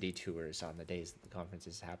any city tours on the days that the conference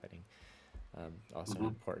is happening. Also an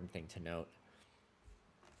important thing to note.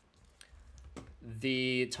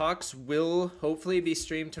 The talks will hopefully be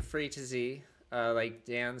streamed to Free to Z. Like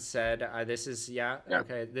Dan said, this is,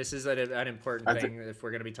 okay, this is an important thing. If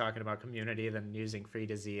we're going to be talking about community, then using Free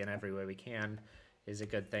to Z in every way we can is a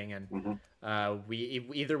good thing. And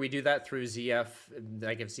we do that through ZF,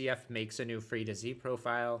 like if ZF makes a new Free to Z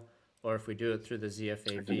profile, or if we do it through the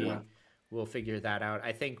ZFAV, we'll figure that out.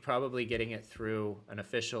 I think probably getting it through an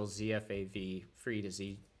official ZFAV Free to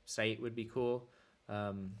Z site would be cool.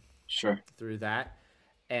 Sure. Through that.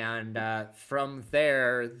 And from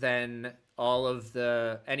there, then all of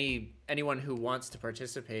anyone who wants to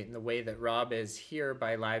participate in the way that Rob is here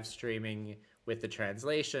by live streaming with the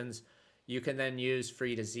translations, you can then use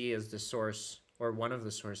Free to Z as the source or one of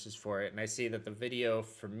the sources for it. And I see that the video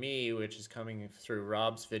for me, which is coming through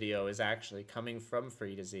Rob's video, is actually coming from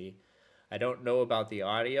Free to Z. I don't know about the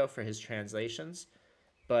audio for his translations,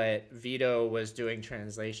 but Vito was doing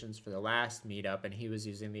translations for the last meetup and he was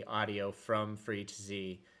using the audio from Free to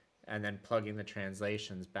Z and then plugging the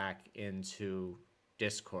translations back into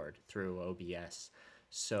Discord through OBS.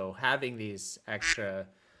 So having these extra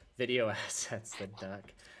video assets,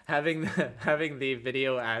 having the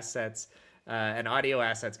video assets and audio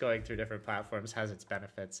assets going through different platforms has its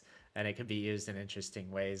benefits, and it can be used in interesting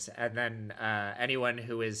ways. And then anyone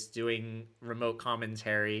who is doing remote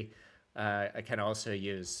commentary can also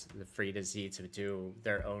use the Free to Z to do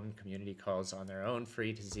their own community calls on their own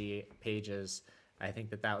Free to Z pages. I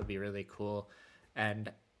think that would be really cool.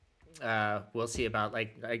 And we'll see about,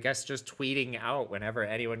 like, I guess just tweeting out whenever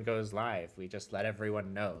anyone goes live. We just let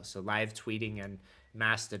everyone know. So live tweeting and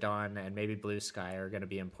Mastodon and maybe Blue Sky are going to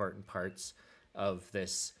be important parts of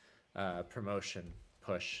this promotion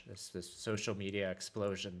push, this social media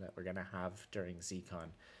explosion that we're going to have during Zcon.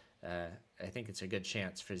 I think it's a good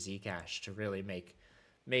chance for Zcash to really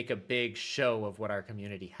make a big show of what our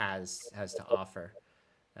community has to offer,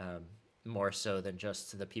 more so than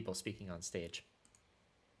just the people speaking on stage.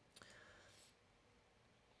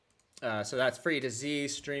 So that's Free to Z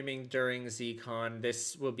streaming during Zcon.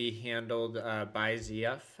 This will be handled by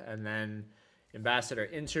ZF, and then ambassador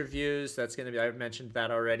interviews. That's going to be, I mentioned that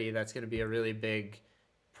already. That's going to be a really big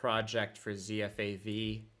project for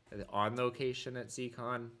ZFAV on location at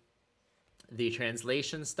Zcon. The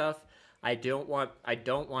translation stuff, I don't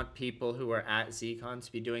want people who are at Zcon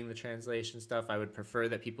to be doing the translation stuff. I would prefer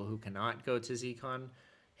that people who cannot go to Zcon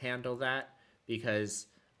handle that, because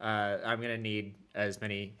I'm going to need as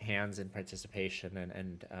many hands in participation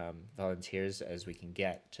and volunteers as we can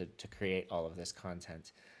get to create all of this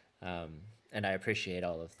content. And I appreciate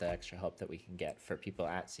all of the extra help that we can get for people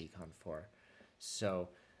at Zcon 4. So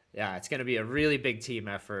yeah, it's going to be a really big team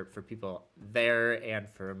effort for people there and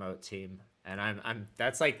for remote team. And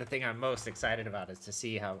that's like the thing I'm most excited about, is to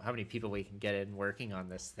see how many people we can get in working on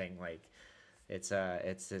this thing. Like it's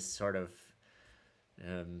this sort of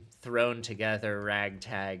thrown together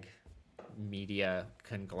ragtag media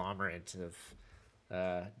conglomerate of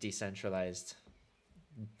decentralized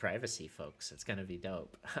privacy folks. It's gonna be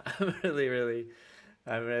dope. I'm really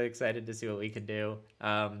excited to see what we can do.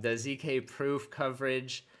 The ZK proof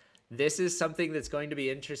coverage, this is something that's going to be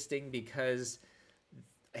interesting, because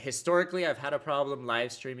historically I've had a problem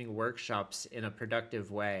live streaming workshops in a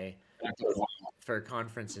productive way for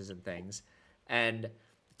conferences and things. And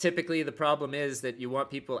typically the problem is that you want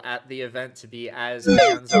people at the event to be as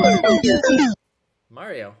hands-on.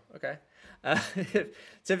 Mario, okay. Uh,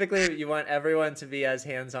 Typically, you want everyone to be as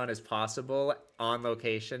hands-on as possible on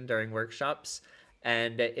location during workshops.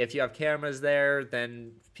 And if you have cameras there,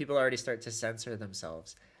 then people already start to censor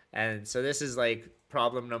themselves. And so this is like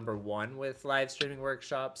problem number one with live streaming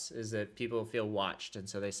workshops, is that people feel watched, and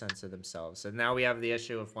so they censor themselves. And now we have the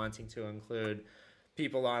issue of wanting to include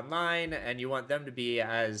people online, and you want them to be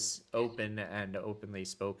as open and openly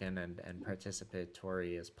spoken and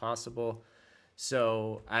participatory as possible.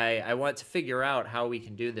 So I want to figure out how we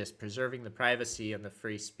can do this, preserving the privacy and the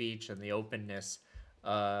free speech and the openness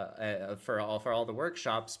for all the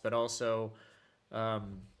workshops, but also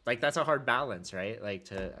like that's a hard balance, right? Like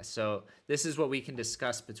so this is what we can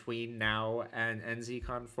discuss between now and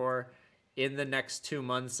Zcon 4. In the next 2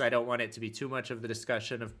 months, I don't want it to be too much of the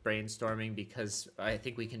discussion of brainstorming, because I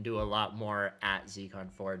think we can do a lot more at Zcon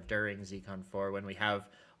 4, during Zcon 4, when we have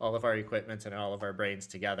all of our equipment and all of our brains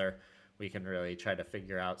together. We can really try to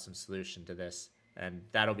figure out some solution to this, and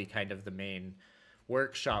that'll be kind of the main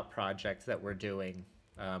workshop project that we're doing,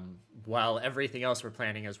 while everything else we're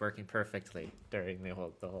planning is working perfectly during the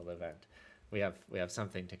whole event. We have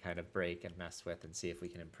something to kind of break and mess with and see if we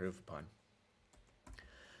can improve upon.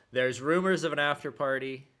 There's rumors of an after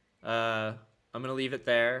party. I'm gonna leave it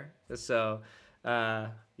there. So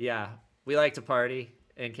yeah, we like to party,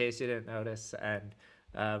 in case you didn't notice, and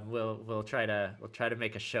we'll try to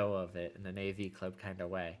make a show of it in an AV club kind of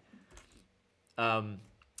way.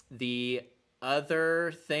 The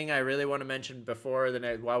other thing I really want to mention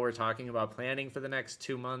while we're talking about planning for the next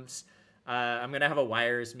 2 months, I'm gonna have a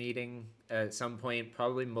wires meeting at some point,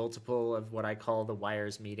 probably multiple of what I call the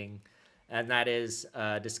wires meeting, and that is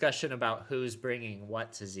a discussion about who's bringing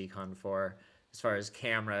what to Zcon 4, as far as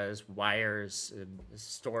cameras, wires,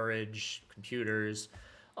 storage, computers,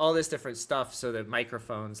 all this different stuff, so that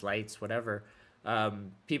microphones, lights, whatever.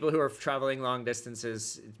 People who are traveling long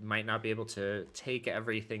distances might not be able to take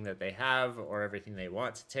everything that they have or everything they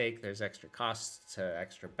want to take. There's extra costs to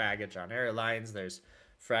extra baggage on airlines. There's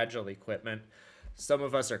fragile equipment. Some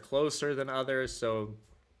of us are closer than others, so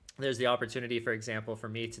there's the opportunity, for example, for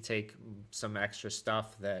me to take some extra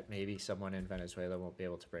stuff that maybe someone in Venezuela won't be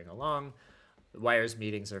able to bring along. Wires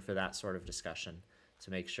meetings are for that sort of discussion,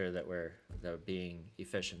 to make sure that we're being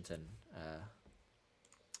efficient and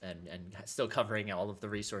still covering all of the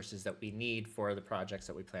resources that we need for the projects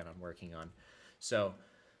that we plan on working on. So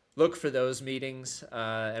look for those meetings,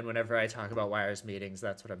 and whenever I talk about wires meetings,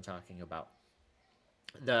 that's what I'm talking about.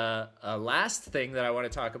 The last thing that I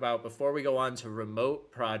want to talk about before we go on to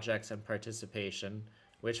remote projects and participation,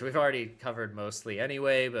 which we've already covered mostly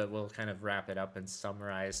anyway, but we'll kind of wrap it up and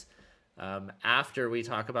summarize after we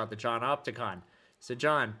talk about the John Opticon. So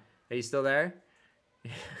John, are you still there?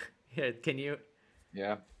 Can you?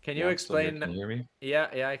 Yeah. Can you explain? Can you hear me?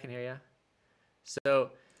 Yeah, I can hear you.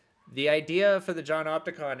 So the idea for the John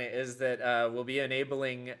Opticon is that we'll be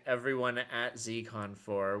enabling everyone at Zcon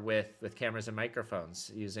 4 with cameras and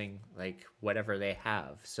microphones using like whatever they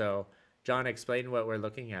have. So John, explain what we're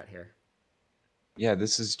looking at here. Yeah,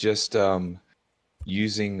 this is just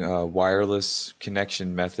using wireless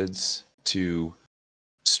connection methods to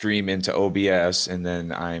stream into OBS, and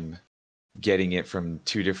then I'm getting it from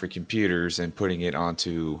 2 different computers and putting it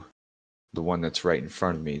onto the one that's right in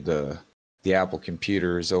front of me. The Apple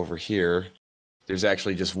computer is over here. There's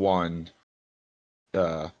actually just one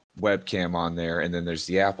webcam on there, and then there's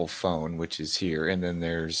the Apple phone, which is here, and then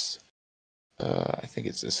there's I think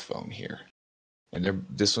it's this phone here. And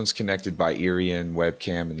this one's connected by Irian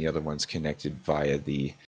webcam, and the other one's connected via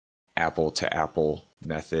the Apple to Apple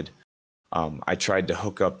method. I tried to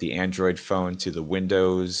hook up the Android phone to the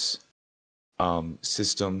Windows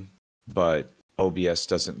system, but OBS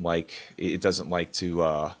doesn't like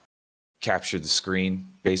to capture the screen,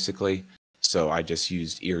 basically. So I just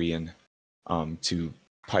used Irian to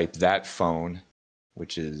pipe that phone,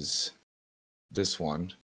 which is this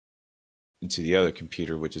one, into the other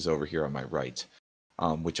computer, which is over here on my right,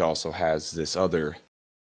 which also has this other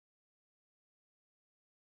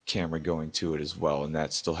camera going to it as well, and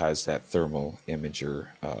that still has that thermal imager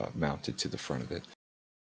mounted to the front of it.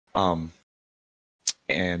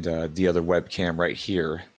 And the other webcam right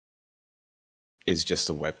here is just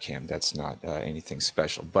a webcam. That's not anything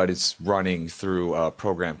special, but it's running through a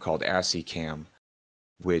program called ASCII-Cam,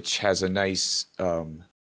 which has a nice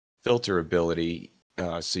filter ability,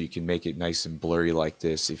 so you can make it nice and blurry like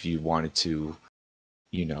this if you wanted to,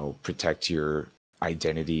 protect your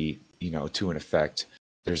identity, to an effect.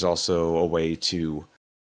 There's also a way to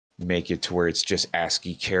make it to where it's just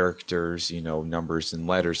ASCII characters, you know, numbers and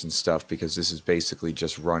letters and stuff, because this is basically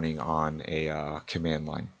just running on a command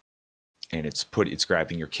line. And it's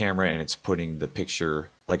grabbing your camera and it's putting the picture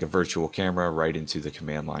like a virtual camera right into the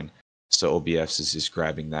command line. So OBS is just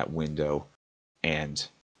grabbing that window and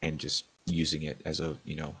just using it as a,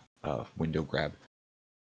 you know, window grab.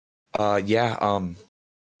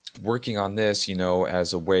 Working on this, you know,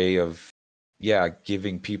 as a way of,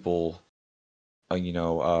 giving people,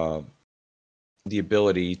 the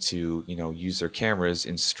ability to, you know, use their cameras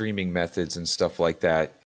in streaming methods and stuff like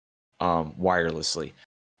that, wirelessly.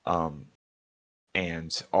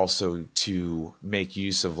 And also to make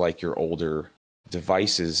use of like your older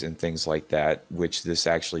devices and things like that, which this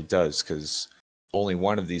actually does, because only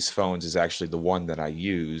one of these phones is actually the one that I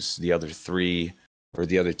use. The other three or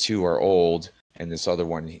the other two are old, and this other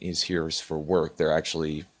one is here for work. They're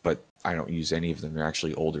actually, but I don't use any of them. They're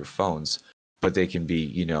actually older phones, but they can be,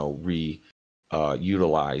 you know,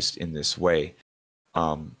 utilized in this way.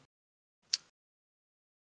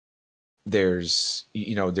 There's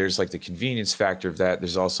like the convenience factor of that.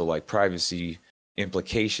 There's also like privacy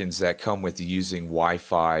implications that come with using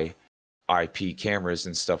Wi-Fi IP cameras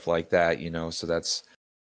and stuff like that, you know. So that's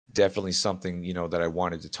definitely something, you know, that I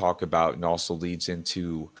wanted to talk about, and also leads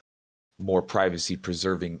into more privacy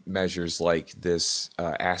preserving measures like this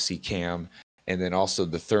ASCII cam, and then also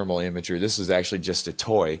the thermal imager. This is actually just a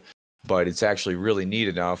toy, but it's actually really neat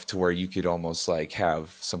enough to where you could almost like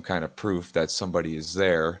have some kind of proof that somebody is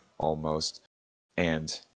there almost,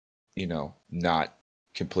 and, you know, not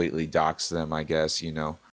completely dox them, I guess, you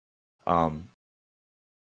know.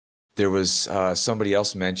 There was somebody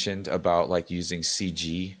else mentioned about like using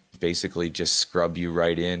CG, basically just scrub you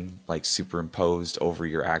right in, like superimposed over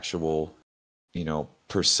your actual, you know,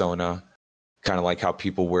 persona, kind of like how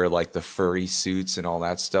people wear like the furry suits and all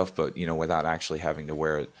that stuff, but, you know, without actually having to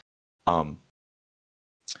wear it.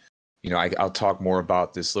 You know, I'll talk more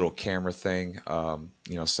about this little camera thing,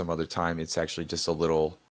 you know, some other time. It's actually just a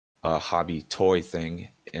little hobby toy thing,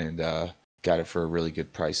 and got it for a really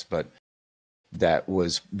good price. But that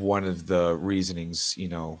was one of the reasonings, you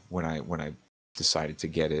know, when I decided to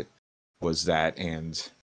get it, was that, and,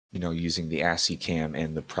 you know, using the ASCII cam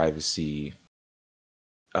and the privacy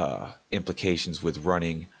implications with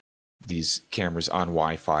running these cameras on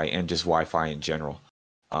Wi-Fi and just Wi-Fi in general.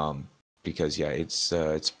 Because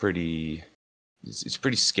it's pretty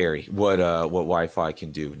scary what Wi-Fi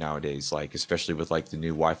can do nowadays, like especially with like the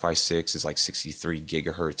new Wi-Fi 6 is like 63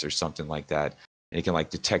 gigahertz or something like that, and it can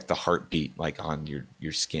like detect the heartbeat like on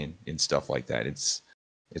your skin and stuff like that. It's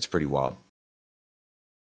pretty wild.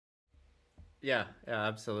 Yeah,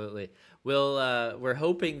 absolutely. We're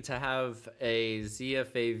hoping to have a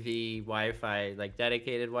ZFAV Wi-Fi, like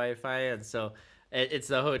dedicated Wi-Fi, and so it's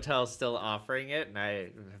the hotel still offering it, and I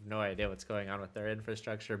have no idea what's going on with their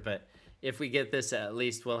infrastructure. But if we get this, at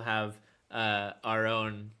least we'll have our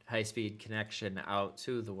own high-speed connection out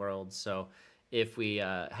to the world. So if we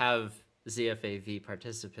have ZFAV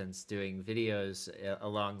participants doing videos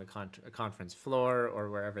along the conference floor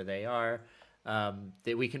or wherever they are,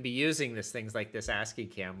 that we can be using things like this ASCII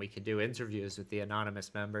cam. We could do interviews with the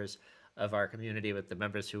anonymous members of our community, with the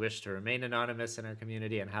members who wish to remain anonymous in our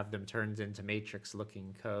community, and have them turned into matrix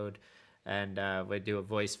looking code. And we do a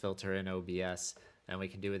voice filter in OBS, and we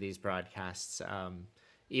can do these broadcasts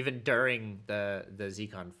even during the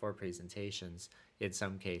Zcon 4 presentations. In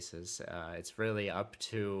some cases, it's really up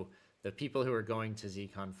to the people who are going to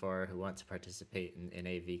Zcon 4 who want to participate in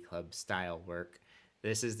AV Club style work.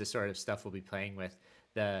 This is the sort of stuff we'll be playing with.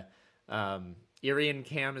 The Irian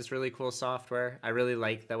Cam is really cool software. I really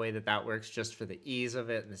like the way that works, just for the ease of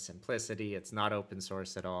it and the simplicity. It's not open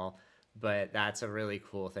source at all, but that's a really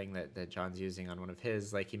cool thing that John's using on one of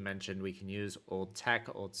his. Like he mentioned, we can use old tech,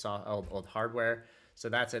 old hardware. So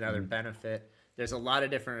that's another benefit. There's a lot of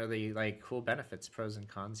different really like cool benefits, pros and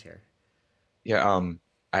cons here. Yeah,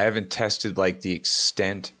 I haven't tested like the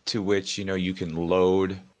extent to which, you know, you can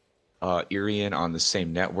load Irian on the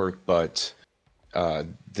same network, but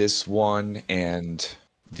this one and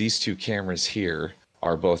these two cameras here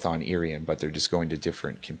are both on Irian, but they're just going to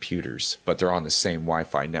different computers, but they're on the same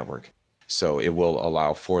Wi-Fi network, so it will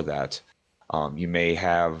allow for that. You may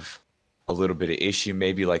have a little bit of issue,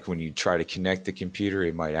 maybe like when you try to connect the computer,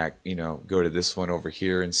 it might go to this one over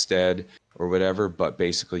here instead or whatever, but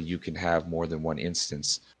basically you can have more than one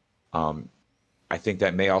instance. I think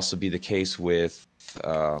that may also be the case with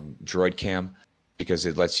DroidCam, because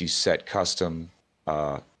it lets you set custom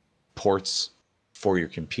ports for your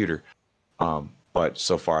computer. But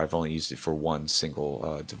so far, I've only used it for one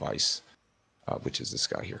single device, which is this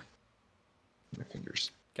guy here. My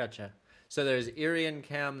fingers. Gotcha. So there's Irian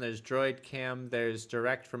Cam, there's Droid Cam, there's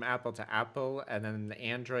direct from Apple to Apple, and then the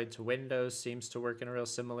Android to Windows seems to work in a real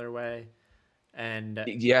similar way. And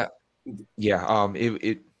Yeah, yeah.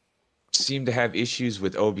 It seemed to have issues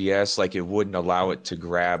with OBS, like it wouldn't allow it to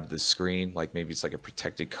grab the screen, like maybe it's like a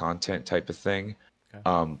protected content type of thing.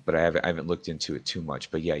 okay. But I haven't looked into it too much.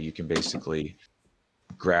 But yeah, you can basically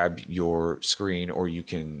grab your screen, or you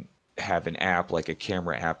can have an app like a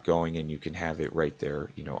camera app going, and you can have it right there,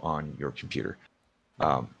 on your computer.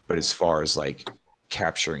 But as far as like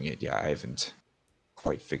capturing it, yeah, I haven't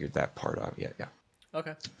quite figured that part out yet. Yeah.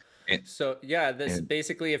 Okay. And, So yeah, this and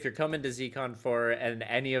basically, if you're coming to Zcon 4 and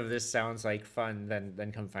any of this sounds like fun,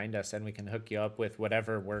 then come find us and we can hook you up with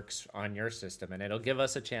whatever works on your system, and it'll give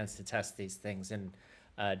us a chance to test these things in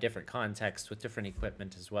different contexts with different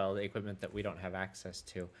equipment as well, the equipment that we don't have access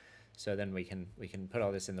to. So then we can put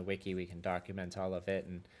all this in the wiki, we can document all of it,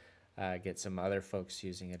 and get some other folks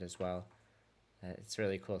using it as well. It's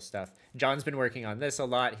really cool stuff. John's been working on this a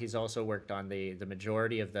lot. He's also worked on the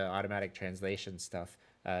majority of the automatic translation stuff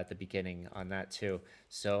at the beginning on that too.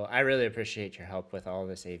 So I really appreciate your help with all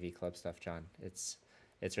this AV Club stuff, John. It's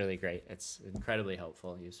really great. It's incredibly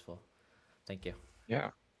helpful and useful. Thank you. yeah,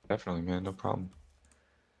 definitely, man. No problem.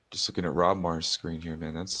 Just looking at Rob Mar's screen here,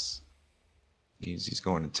 man. He's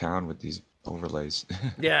going to town with these overlays.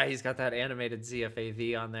 Yeah, he's got that animated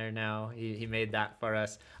ZFAV on there now. He made that for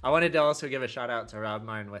us. I wanted to also give a shout out to Rob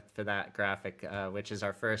Marn for that graphic, which is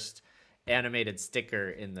our first animated sticker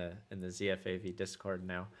in the ZFAV Discord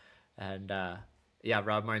now. And yeah,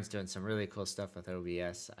 Rob Marn's doing some really cool stuff with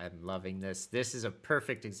OBS. I'm loving this. This is a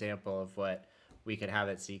perfect example of what we could have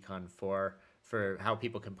at Zcon for how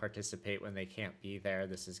people can participate when they can't be there.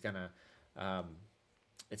 This is gonna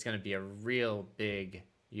it's gonna be a real big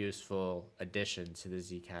useful addition to the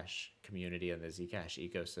Zcash community and the Zcash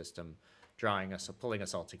ecosystem, pulling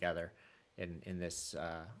us all together in this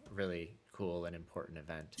really cool and important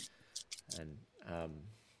event. And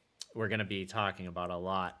we're going to be talking about a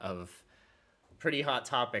lot of pretty hot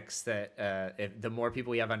topics that the more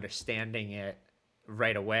people we have understanding it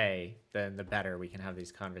right away, then the better we can have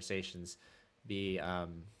these conversations be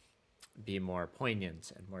more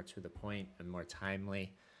poignant and more to the point and more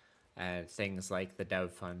timely. Things like the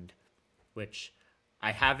Dev Fund, which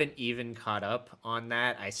I haven't even caught up on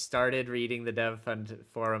that. I started reading the Dev Fund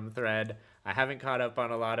forum thread. I haven't caught up on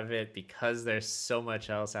a lot of it because there's so much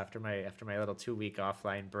else. After my little 2-week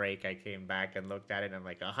offline break, I came back and looked at it, and I'm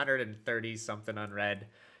like 130 something unread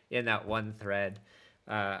in that one thread.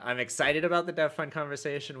 I'm excited about the Dev Fund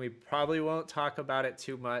conversation. We probably won't talk about it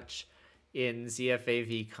too much in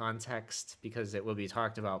ZFAV context because it will be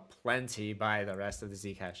talked about plenty by the rest of the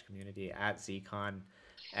Zcash community at Zcon,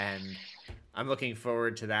 and I'm looking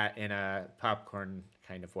forward to that in a popcorn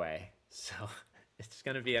kind of way. So it's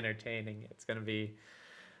going to be entertaining. It's going to be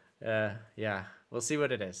yeah, we'll see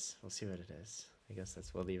what it is. I guess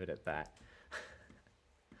we'll leave it at that.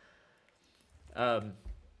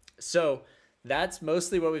 So that's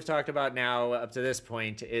mostly what we've talked about now up to this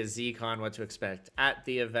point is Zcon, what to expect at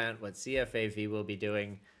the event, what ZFAV will be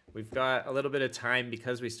doing. We've got a little bit of time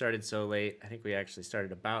because we started so late. I think we actually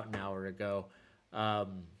started about an hour ago.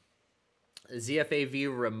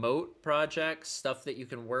 ZFAV remote projects, stuff that you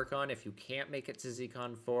can work on if you can't make it to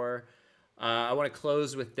Zcon 4. I want to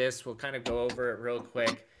close with this. We'll kind of go over it real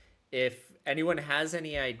quick. If anyone has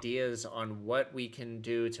any ideas on what we can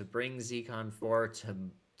do to bring Zcon 4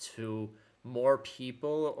 to more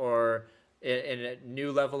people or in a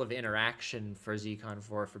new level of interaction for Zcon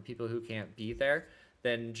 4 for people who can't be there,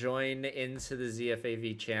 then join into the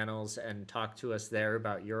ZFAV channels and talk to us there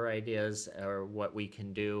about your ideas or what we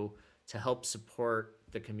can do to help support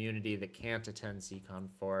the community that can't attend Zcon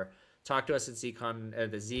 4. Talk to us at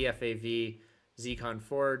the ZFAV Zcon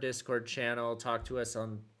 4 Discord channel. Talk to us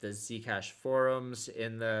on the Zcash forums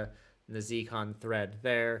in the Zcon thread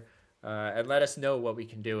there. And let us know what we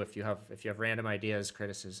can do if you have random ideas,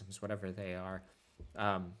 criticisms, whatever they are.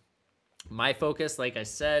 My focus, like I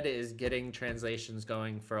said, is getting translations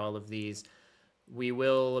going for all of these. We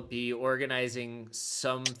will be organizing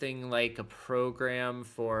something like a program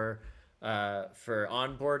for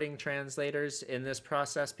onboarding translators in this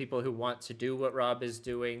process. People who want to do what Rob is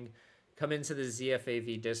doing, come into the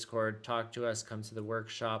ZFAV Discord, talk to us, come to the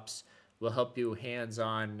workshops. We'll help you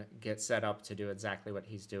hands-on get set up to do exactly what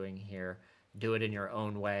he's doing here. Do it in your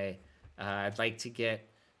own way. I'd like to get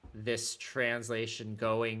this translation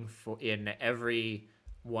going in every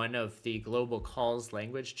one of the global calls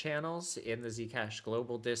language channels in the Zcash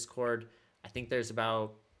Global Discord. I think there's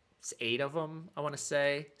about 8 of them, I want to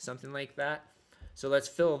say, something like that. So let's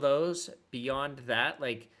fill those. Beyond that,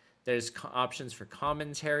 like There's options for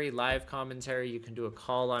commentary, live commentary. You can do a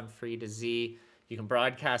call on Free to Z. You can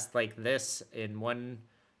broadcast like this in one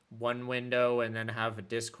window and then have a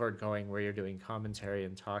Discord going where you're doing commentary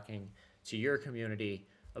and talking to your community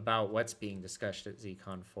about what's being discussed at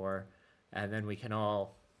Zcon 4. And then we can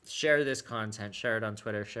all share this content, share it on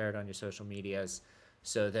Twitter, share it on your social medias,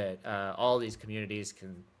 so that all these communities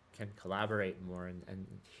can collaborate more and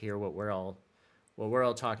hear what we're all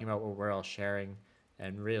talking about, what we're all sharing,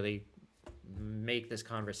 and really make this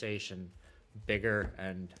conversation bigger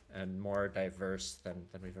and more diverse than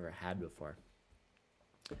we've ever had before.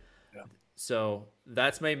 Yeah. So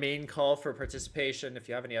that's my main call for participation. If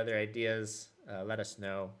you have any other ideas, let us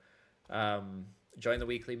know. Join the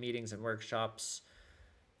weekly meetings and workshops.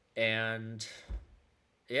 And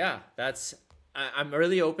yeah, I'm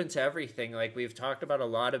really open to everything. Like, we've talked about a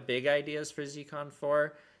lot of big ideas for Zcon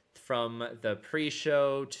 4, from the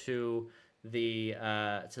pre-show to the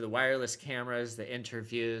wireless cameras, the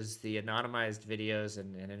interviews, the anonymized videos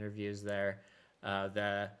and interviews there,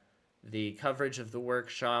 the coverage of the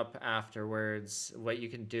workshop afterwards, what you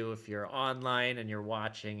can do if you're online and you're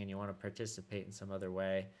watching and you want to participate in some other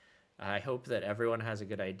way. I hope that everyone has a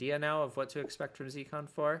good idea now of what to expect from Zcon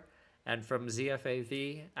 4. And from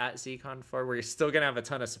ZFAV at Zcon 4, we're still going to have a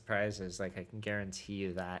ton of surprises. Like, I can guarantee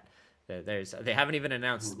you that. They haven't even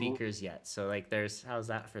announced speakers yet. So, like, how's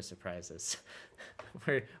that for surprises?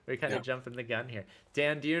 we're kind of jumping the gun here.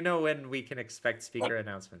 Dan, do you know when we can expect speaker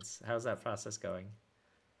announcements? How's that process going?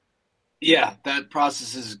 Yeah, that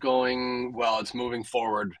process is going well. It's moving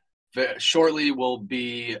forward. Shortly, we'll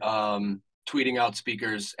be tweeting out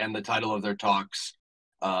speakers and the title of their talks,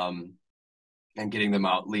 and getting them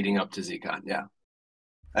out leading up to Zcon. Yeah,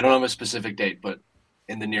 I don't have a specific date, but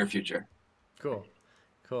in the near future. Cool.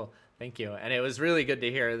 Thank you. And it was really good to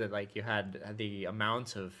hear that, like, you had the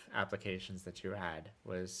amount of applications that you had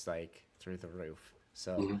was like through the roof.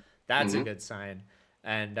 So that's a good sign.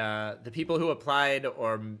 And the people who applied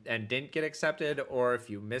and didn't get accepted, or if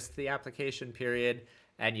you missed the application period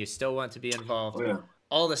and you still want to be involved,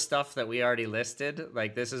 all the stuff that we already listed,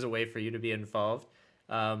 like, this is a way for you to be involved.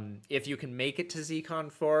 If you can make it to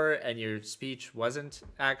Zcon 4 and your speech wasn't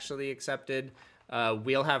actually accepted,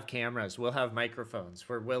 we'll have cameras, we'll have microphones.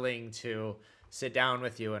 We're willing to sit down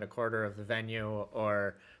with you in a quarter of the venue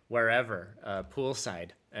or wherever, poolside,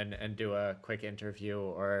 and do a quick interview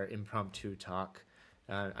or impromptu talk.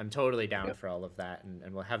 I'm totally down for all of that,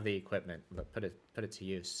 and we'll have the equipment, but put it to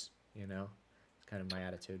use. You know, it's kind of my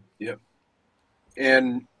attitude. Yep.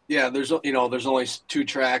 And yeah, there's only 2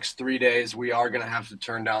 tracks, 3 days. We are going to have to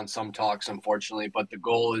turn down some talks, unfortunately, but the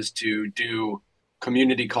goal is to do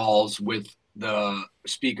community calls with the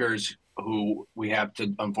speakers who we have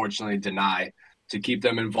to unfortunately deny, to keep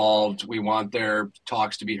them involved. We want their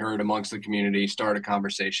talks to be heard amongst the community, start a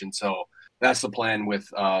conversation. So that's the plan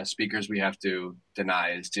with speakers we have to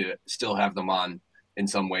deny, is to still have them on in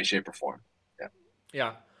some way, shape, or form.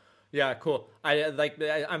 Yeah, cool.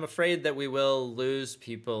 I'm afraid that we will lose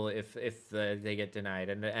people if they get denied,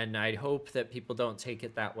 and I hope that people don't take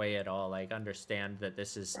it that way at all. Like, understand that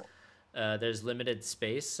this is there's limited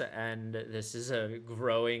space, and this is a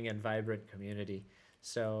growing and vibrant community.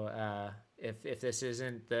 So if this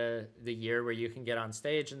isn't the year where you can get on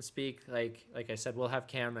stage and speak, like I said, we'll have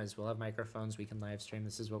cameras, we'll have microphones, we can live stream.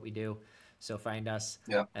 This is what we do. So find us,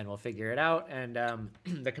 and we'll figure it out. And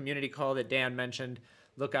the community call that Dan mentioned,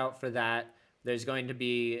 look out for that. There's going to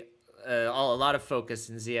be a lot of focus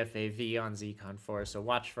in ZFAV on Zcon 4, so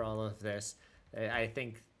watch for all of this. I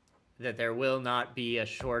think that there will not be a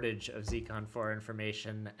shortage of Zcon 4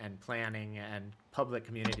 information and planning and public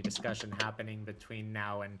community discussion happening between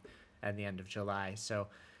now and the end of July. So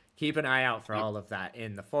keep an eye out for all of that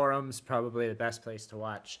in the forums, probably the best place to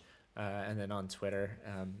watch, and then on Twitter.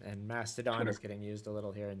 And Mastodon is getting used a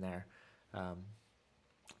little here and there.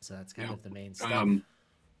 So that's kind of the main stuff.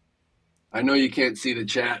 I know you can't see the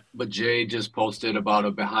chat, but Jay just posted about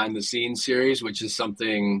a behind the scenes series, which is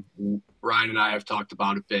something Ryan and I have talked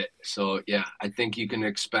about a bit. So yeah, I think you can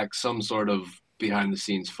expect some sort of behind the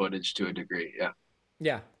scenes footage to a degree.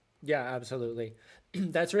 Yeah, absolutely.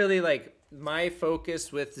 That's really, like, my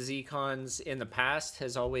focus with Zcons in the past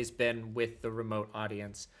has always been with the remote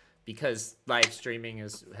audience, because live streaming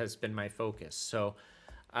has been my focus. So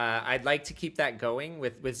I'd like to keep that going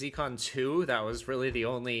with Zcon 2. That was really the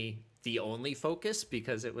only focus,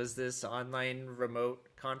 because it was this online remote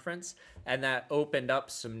conference, and that opened up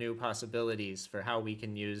some new possibilities for how we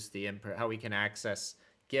can use how we can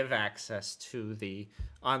give access to the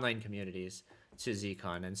online communities to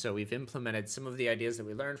Zcon. And so we've implemented some of the ideas that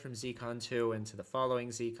we learned from Zcon 2 into the following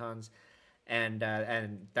Zcons, and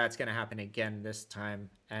that's going to happen again this time.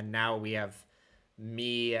 And now we have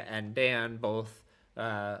me and Dan both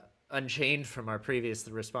unchained from our previous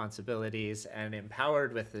responsibilities and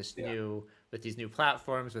empowered with this with these new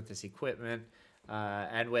platforms, with this equipment,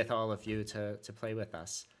 and with all of you to play with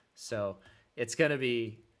us. So it's going to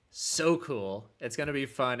be so cool. It's going to be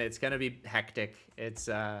fun. It's going to be hectic. It's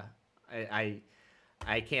I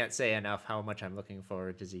can't say enough how much I'm looking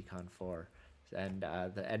forward to Zcon 4. And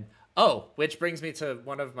which brings me to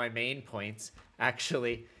one of my main points,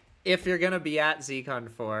 actually. If you're going to be at Zcon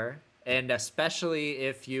 4, and especially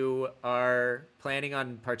if you are planning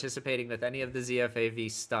on participating with any of the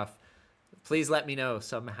ZFAV stuff, please let me know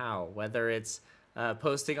somehow, whether it's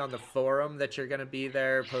posting on the forum that you're going to be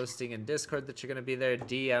there, posting in Discord that you're going to be there,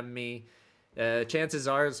 DM me. Chances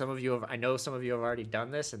are I know some of you have already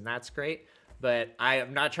done this, and that's great. But I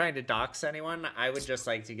am not trying to dox anyone. I would just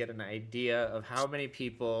like to get an idea of how many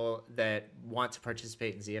people that want to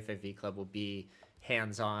participate in ZFAV Club will be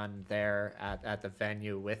hands-on there at the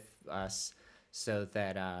venue with us, so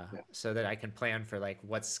that I can plan for like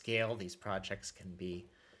what scale these projects can be,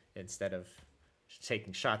 instead of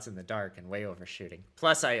taking shots in the dark and way overshooting.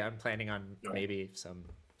 Plus, I'm planning on maybe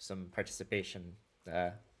some participation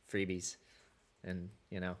freebies, and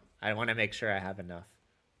I want to make sure I have enough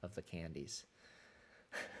of the candies.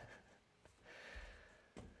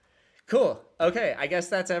 Cool. Okay, I guess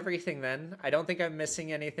that's everything then. I don't think I'm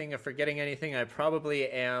missing anything or forgetting anything. I probably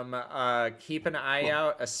am. Keep an eye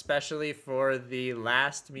out, especially for the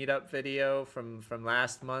last meetup video from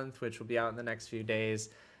last month, which will be out in the next few days.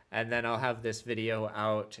 And then I'll have this video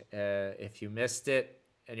out. If you missed it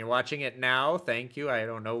and you're watching it now, thank you. I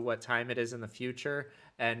don't know what time it is in the future.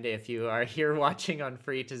 And if you are here watching on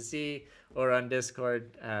Free to Z or on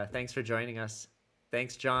Discord, thanks for joining us.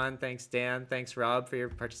 Thanks, John. Thanks, Dan. Thanks, Rob, for your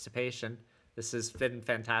participation. This has been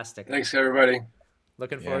fantastic. Thanks, everybody.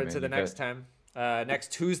 Looking forward to the next time. Next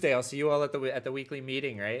Tuesday, I'll see you all at the weekly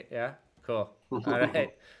meeting, right? Yeah? Cool. All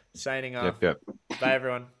right. Signing off. Yep. Bye,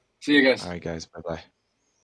 everyone. See you guys. All right, guys. Bye-bye.